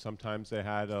has been sometimes they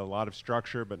had a lot of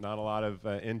structure but not a lot of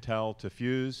intel to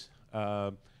fuse.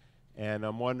 And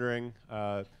I'm wondering,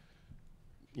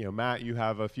 you know, Matt, you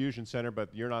have a fusion center, but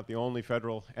you're not the only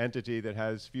federal entity that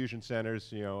has fusion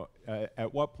centers. You know,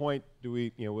 at what point do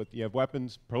we, you know, you have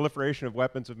weapons, proliferation of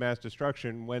weapons of mass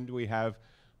destruction, when do we have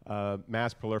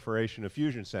mass proliferation of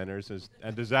fusion centers?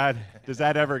 And does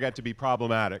that ever get to be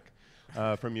problematic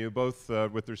from you, both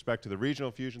with respect to the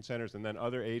regional fusion centers and then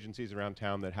other agencies around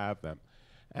town that have them?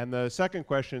 And the second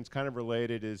question is kind of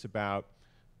related, is about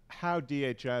how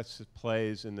DHS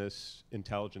plays in this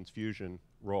intelligence fusion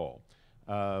role.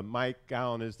 Mike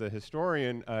Allen is the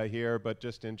historian here, but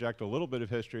just to inject a little bit of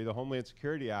history, the Homeland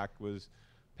Security Act was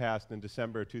passed in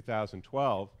December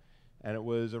 2012, and it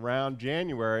was around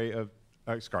January of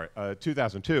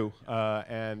 2002,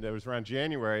 and it was around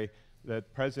January that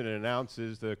the President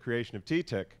announces the creation of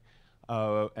TTIC.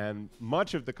 And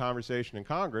much of the conversation in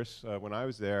Congress, when I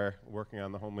was there working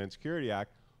on the Homeland Security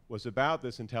Act, was about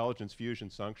this intelligence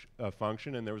fusion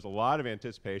function, and there was a lot of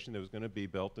anticipation that was going to be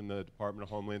built in the Department of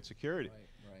Homeland Security.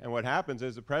 Right. And what happens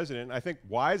is the President, I think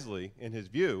wisely in his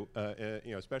view,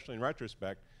 you know, especially in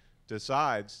retrospect,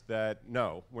 decides that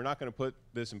no, we're not going to put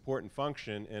this important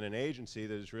function in an agency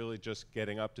that is really just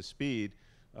getting up to speed.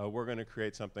 We're going to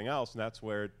create something else, and that's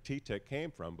where TTIC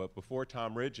came from. But before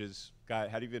Tom Ridge's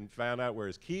had even found out where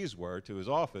his keys were to his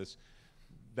office,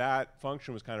 that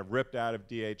function was kind of ripped out of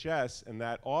DHS, and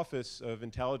that Office of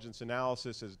Intelligence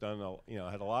Analysis has done,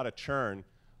 had a lot of churn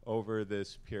over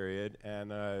this period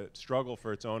and struggle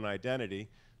for its own identity.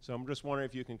 So I'm just wondering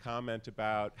if you can comment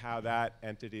about how that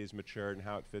entity has matured and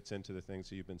how it fits into the things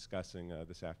that you've been discussing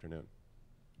this afternoon.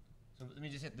 So let me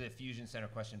just hit the fusion center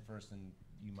question first, and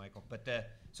you, Michael. But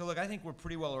so look, I think we're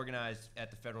pretty well organized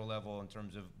at the federal level in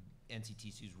terms of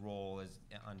NCTC's role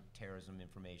on terrorism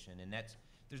information, and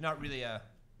there's not really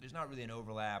an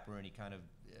overlap or any kind of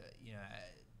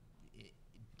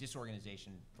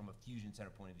disorganization from a fusion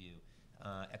center point of view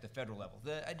at the federal level.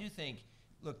 I do think,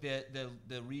 look,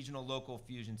 the regional, local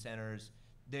fusion centers,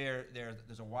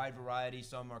 there's a wide variety.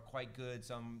 Some are quite good.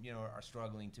 Some are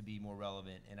struggling to be more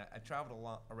relevant. And I've traveled a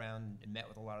lot around and met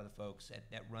with a lot of the folks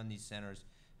that run these centers.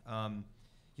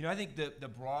 I think the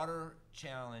broader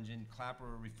challenge, and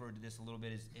Clapper referred to this a little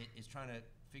bit, is trying to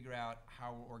figure out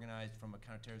how we're organized from a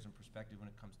counterterrorism perspective when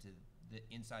it comes to the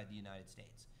inside the United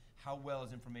States. How well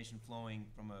is information flowing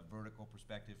from a vertical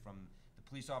perspective, from the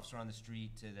police officer on the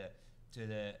street to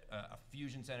the a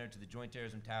fusion center, to the Joint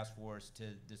Terrorism Task Force, to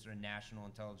the sort of national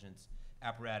intelligence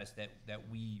apparatus that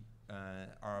we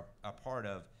are a part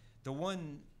of.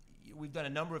 We've done a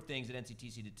number of things at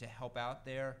NCTC to help out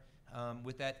there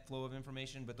with that flow of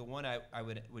information, but the one I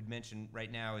would mention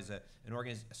right now is a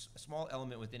small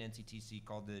element within NCTC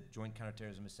called the Joint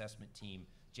Counterterrorism Assessment Team,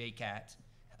 JCAT,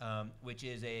 which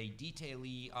is a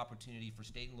detailee opportunity for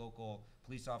state and local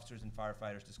police officers and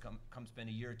firefighters to come spend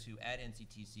a year or two at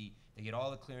NCTC. They get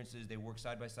all the clearances, they work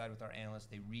side by side with our analysts,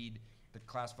 they read the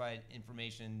classified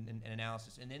information and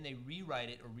analysis, and then they rewrite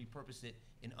it or repurpose it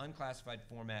in unclassified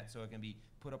format so it can be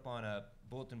put up on a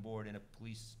bulletin board in a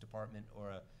police department or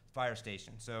a fire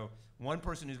station. So one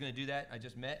person who's going to do that, I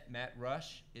just met, Matt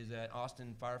Rush, is an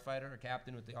Austin firefighter, a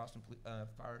captain with the Austin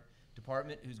Fire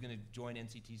Department, who's going to join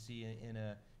NCTC in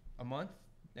a month,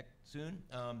 soon.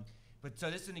 But so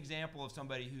this is an example of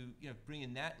somebody who,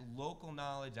 bringing that local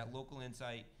knowledge, that local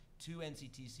insight to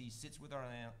NCTC, sits with our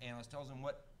analysts, tells them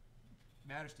what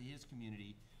matters to his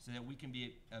community so that we can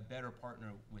be a better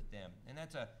partner with them. And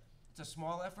it's a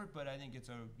small effort, but I think it's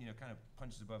kind of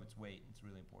punches above its weight. It's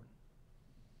really important.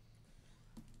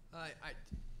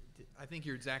 I think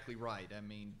you're exactly right. I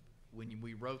mean, when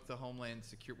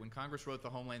Congress wrote the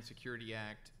Homeland Security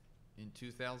Act in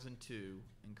 2002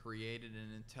 and created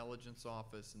an intelligence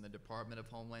office in the Department of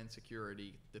Homeland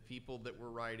Security, the people that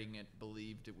were writing it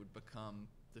believed it would become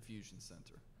the Fusion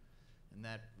Center. And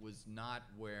that was not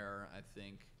where I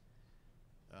think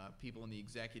people in the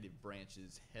executive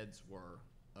branch's heads were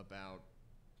about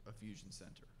a fusion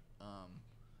center.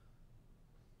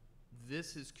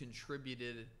 This has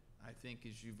contributed, I think,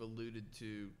 as you've alluded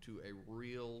to a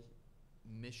real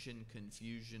mission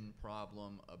confusion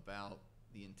problem about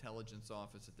the intelligence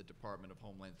office at the Department of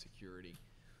Homeland Security,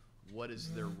 What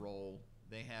is their role?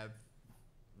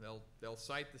 They'll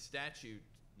cite the statute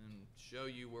and show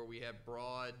you where we have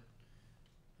broad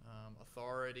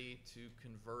authority to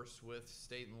converse with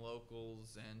state and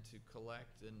locals and to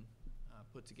collect and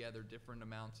put together different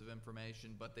amounts of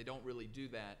information, but they don't really do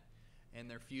that, and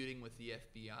they're feuding with the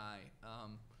FBI.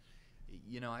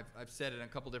 I've said it in a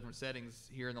couple different settings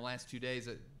here in the last 2 days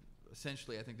that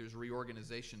essentially I think there's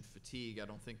reorganization fatigue. I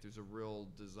don't think there's a real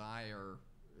desire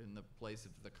in the place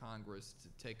of the Congress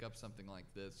to take up something like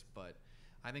this, but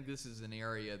I think this is an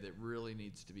area that really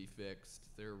needs to be fixed.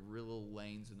 There are real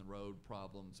lanes in the road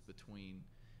problems between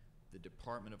the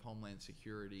Department of Homeland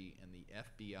Security and the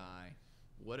FBI.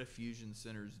 What do fusion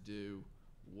centers do?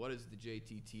 What does the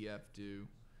JTTF do?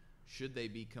 Should they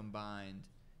be combined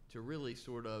to really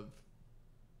sort of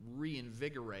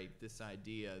reinvigorate this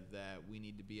idea that we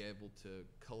need to be able to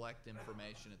collect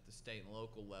information at the state and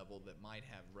local level that might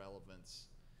have relevance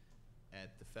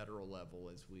at the federal level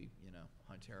as we,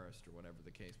 hunt terrorists or whatever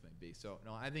the case may be. So,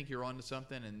 no, I think you're onto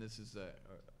something, and this is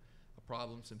a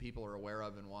problem some people are aware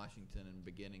of in Washington and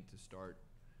beginning to start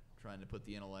trying to put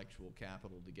the intellectual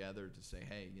capital together to say,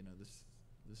 hey,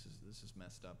 this is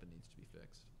messed up and needs to be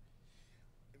fixed.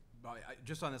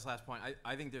 Just on this last point,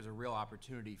 I think there's a real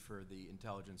opportunity for the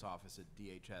intelligence office at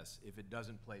DHS if it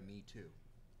doesn't play Me Too,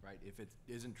 right? If it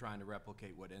isn't trying to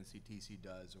replicate what NCTC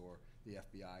does or the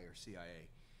FBI or CIA,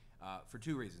 for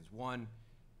two reasons. One,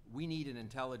 we need an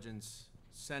intelligence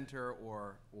center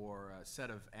or a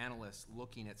set of analysts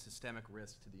looking at systemic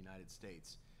risk to the United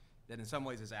States that in some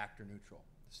ways is actor neutral.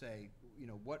 Say,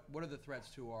 what are the threats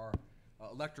to our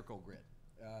electrical grid,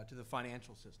 to the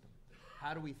financial system?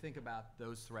 How do we think about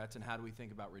those threats, and how do we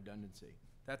think about redundancy?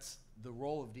 That's the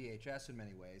role of DHS in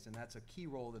many ways, and that's a key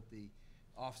role that the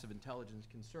Office of Intelligence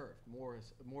can serve, more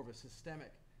of a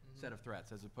systemic set of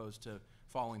threats as opposed to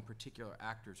following particular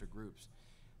actors or groups.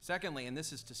 Secondly, and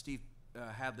this is to Steve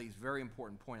Hadley's very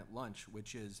important point at lunch,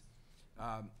 which is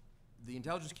the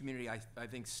intelligence community, I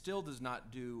think, still does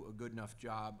not do a good enough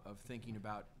job of thinking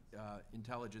about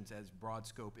intelligence as broad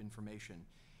scope information,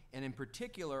 and in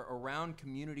particular around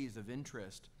communities of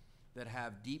interest that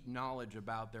have deep knowledge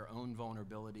about their own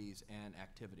vulnerabilities and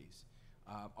activities.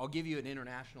 I'll give you an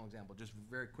international example just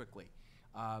very quickly.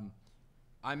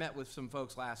 I met with some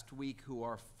folks last week who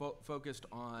are focused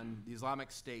on the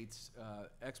Islamic State's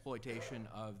exploitation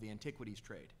of the antiquities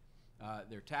trade.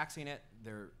 They're taxing it,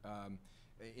 they're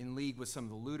in league with some of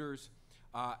the looters,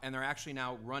 and they're actually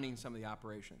now running some of the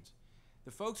operations.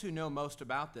 The folks who know most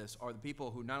about this are the people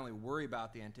who not only worry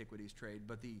about the antiquities trade,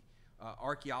 but the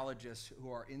archaeologists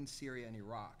who are in Syria and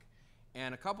Iraq.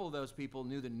 And a couple of those people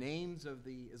knew the names of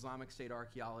the Islamic State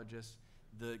archaeologists,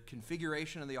 the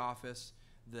configuration of the office,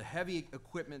 the heavy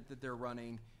equipment that they're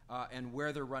running, and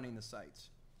where they're running the sites.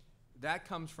 That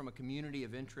comes from a community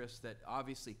of interest that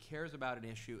obviously cares about an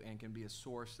issue and can be a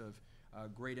source of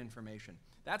great information.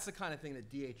 That's the kind of thing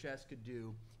that DHS could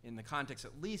do in the context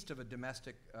at least of a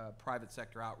domestic private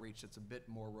sector outreach that's a bit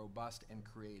more robust and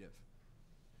creative.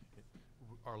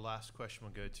 Our last question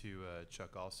will go to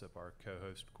Chuck Alsop, our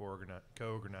co-host,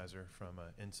 co-organizer from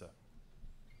INSA.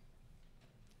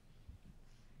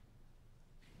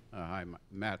 Hi,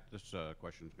 Matt. This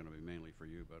question is going to be mainly for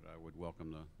you, but I would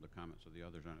welcome the comments of the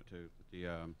others on it too.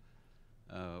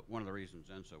 One of the reasons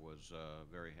INSA was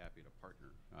very happy to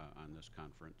partner on this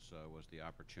conference was the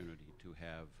opportunity to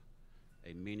have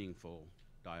a meaningful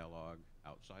dialogue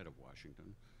outside of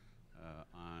Washington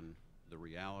on the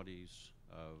realities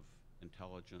of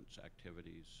intelligence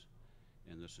activities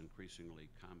in this increasingly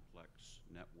complex,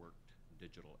 networked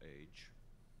digital age.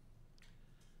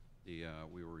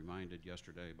 We were reminded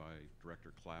yesterday by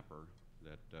Director Clapper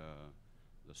that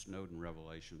the Snowden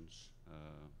revelations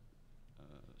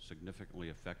significantly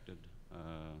affected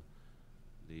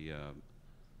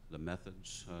the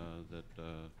methods that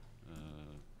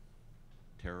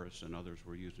terrorists and others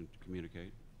were using to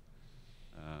communicate.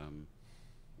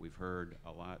 We've heard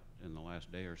a lot in the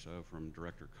last day or so from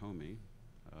Director Comey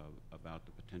about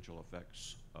the potential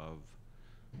effects of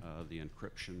the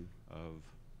encryption of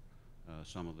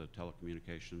some of the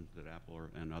telecommunications that Apple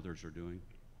and others are doing.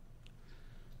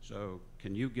 So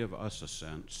can you give us a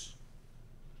sense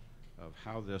of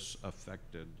how this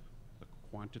affected the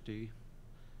quantity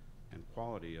and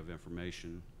quality of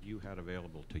information you had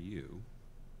available to you,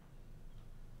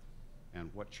 and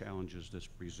what challenges this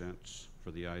presents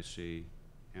for the IC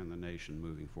and the nation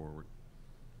moving forward?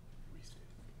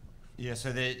 Yeah,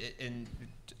 so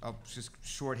I'll just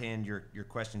shorthand your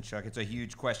question, Chuck. It's a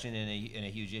huge question and a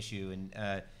huge issue,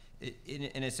 and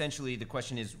essentially the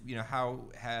question is, how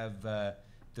have the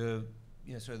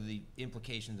sort of the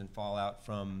implications and fallout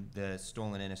from the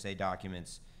stolen NSA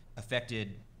documents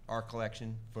affected our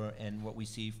collection and what we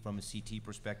see from a CT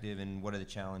perspective, and what are the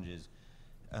challenges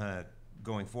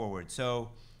going forward.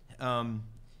 So,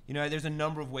 there's a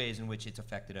number of ways in which it's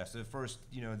affected us. So the first,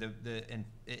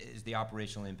 is the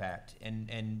operational impact,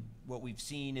 and what we've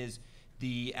seen is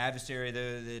the adversary,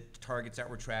 the targets that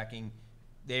we're tracking,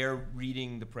 they are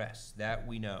reading the press. That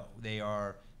we know. They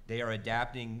are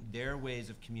adapting their ways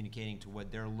of communicating to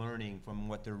what they're learning from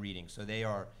what they're reading. So they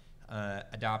are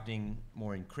adopting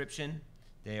more encryption.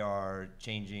 They are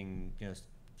changing,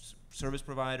 service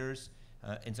providers.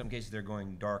 In some cases, they're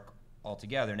going dark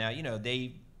altogether. Now,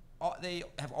 they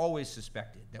have always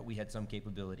suspected that we had some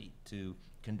capability to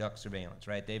conduct surveillance,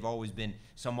 right? They've always been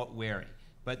somewhat wary.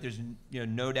 But there's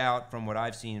no doubt from what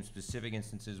I've seen in specific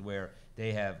instances where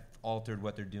they have altered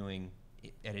what they're doing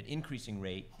at an increasing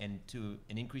rate and to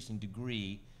an increasing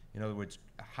degree, in other words,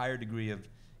 a higher degree of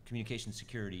communication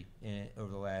security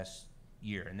over the last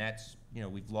year. And that's,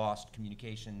 we've lost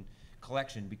communication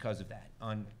collection because of that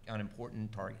on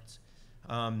important targets.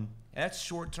 That's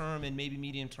short term and maybe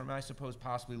medium term, I suppose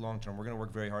possibly long term. We're going to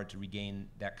work very hard to regain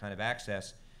that kind of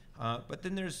access. But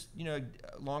then there's,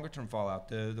 longer term fallout,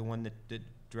 the one that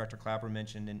Director Clapper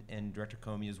mentioned and Director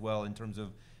Comey as well, in terms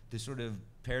of this sort of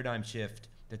paradigm shift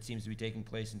that seems to be taking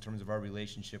place in terms of our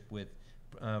relationship with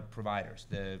providers,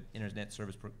 the internet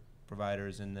service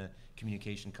providers and the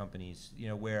communication companies,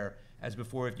 where as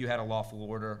before, if you had a lawful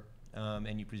order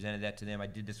and you presented that to them, I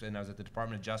did this when I was at the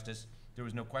Department of Justice, there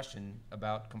was no question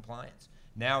about compliance.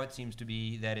 Now it seems to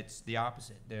be that it's the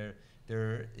opposite. It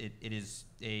is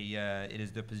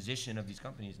the position of these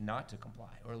companies not to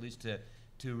comply, or at least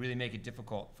to really make it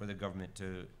difficult for the government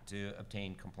to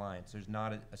obtain compliance. There's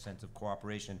not a sense of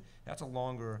cooperation. That's a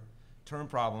longer term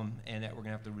problem, and that we're going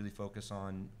to have to really focus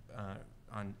on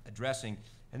addressing.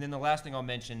 And then the last thing I'll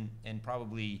mention, and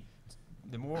probably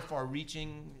the more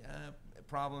far-reaching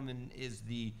problem, is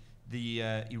the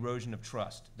erosion of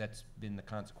trust that's been the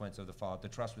consequence of the fallout, the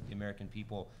trust with the American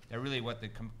people, that really what the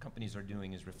companies are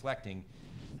doing is reflecting.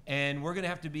 And we're going to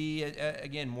have to be,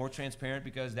 again, more transparent,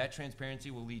 because that transparency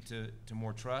will lead to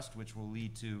more trust, which will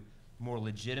lead to more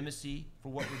legitimacy for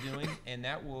what we're doing, and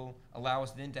that will allow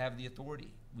us then to have the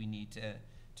authority we need to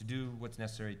do what's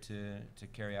necessary to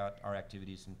carry out our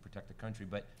activities and protect the country.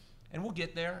 And we'll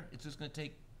get there. It's just going to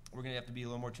take, we're going to have to be a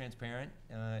little more transparent,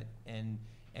 and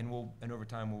over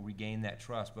time we'll regain that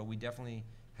trust. But we definitely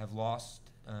have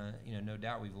lost, no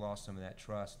doubt we've lost some of that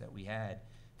trust that we had,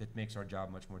 that makes our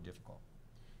job much more difficult.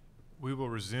 We will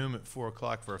resume at 4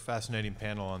 o'clock for a fascinating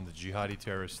panel on the jihadi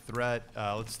terrorist threat.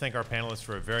 Let's thank our panelists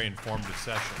for a very informative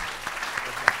session.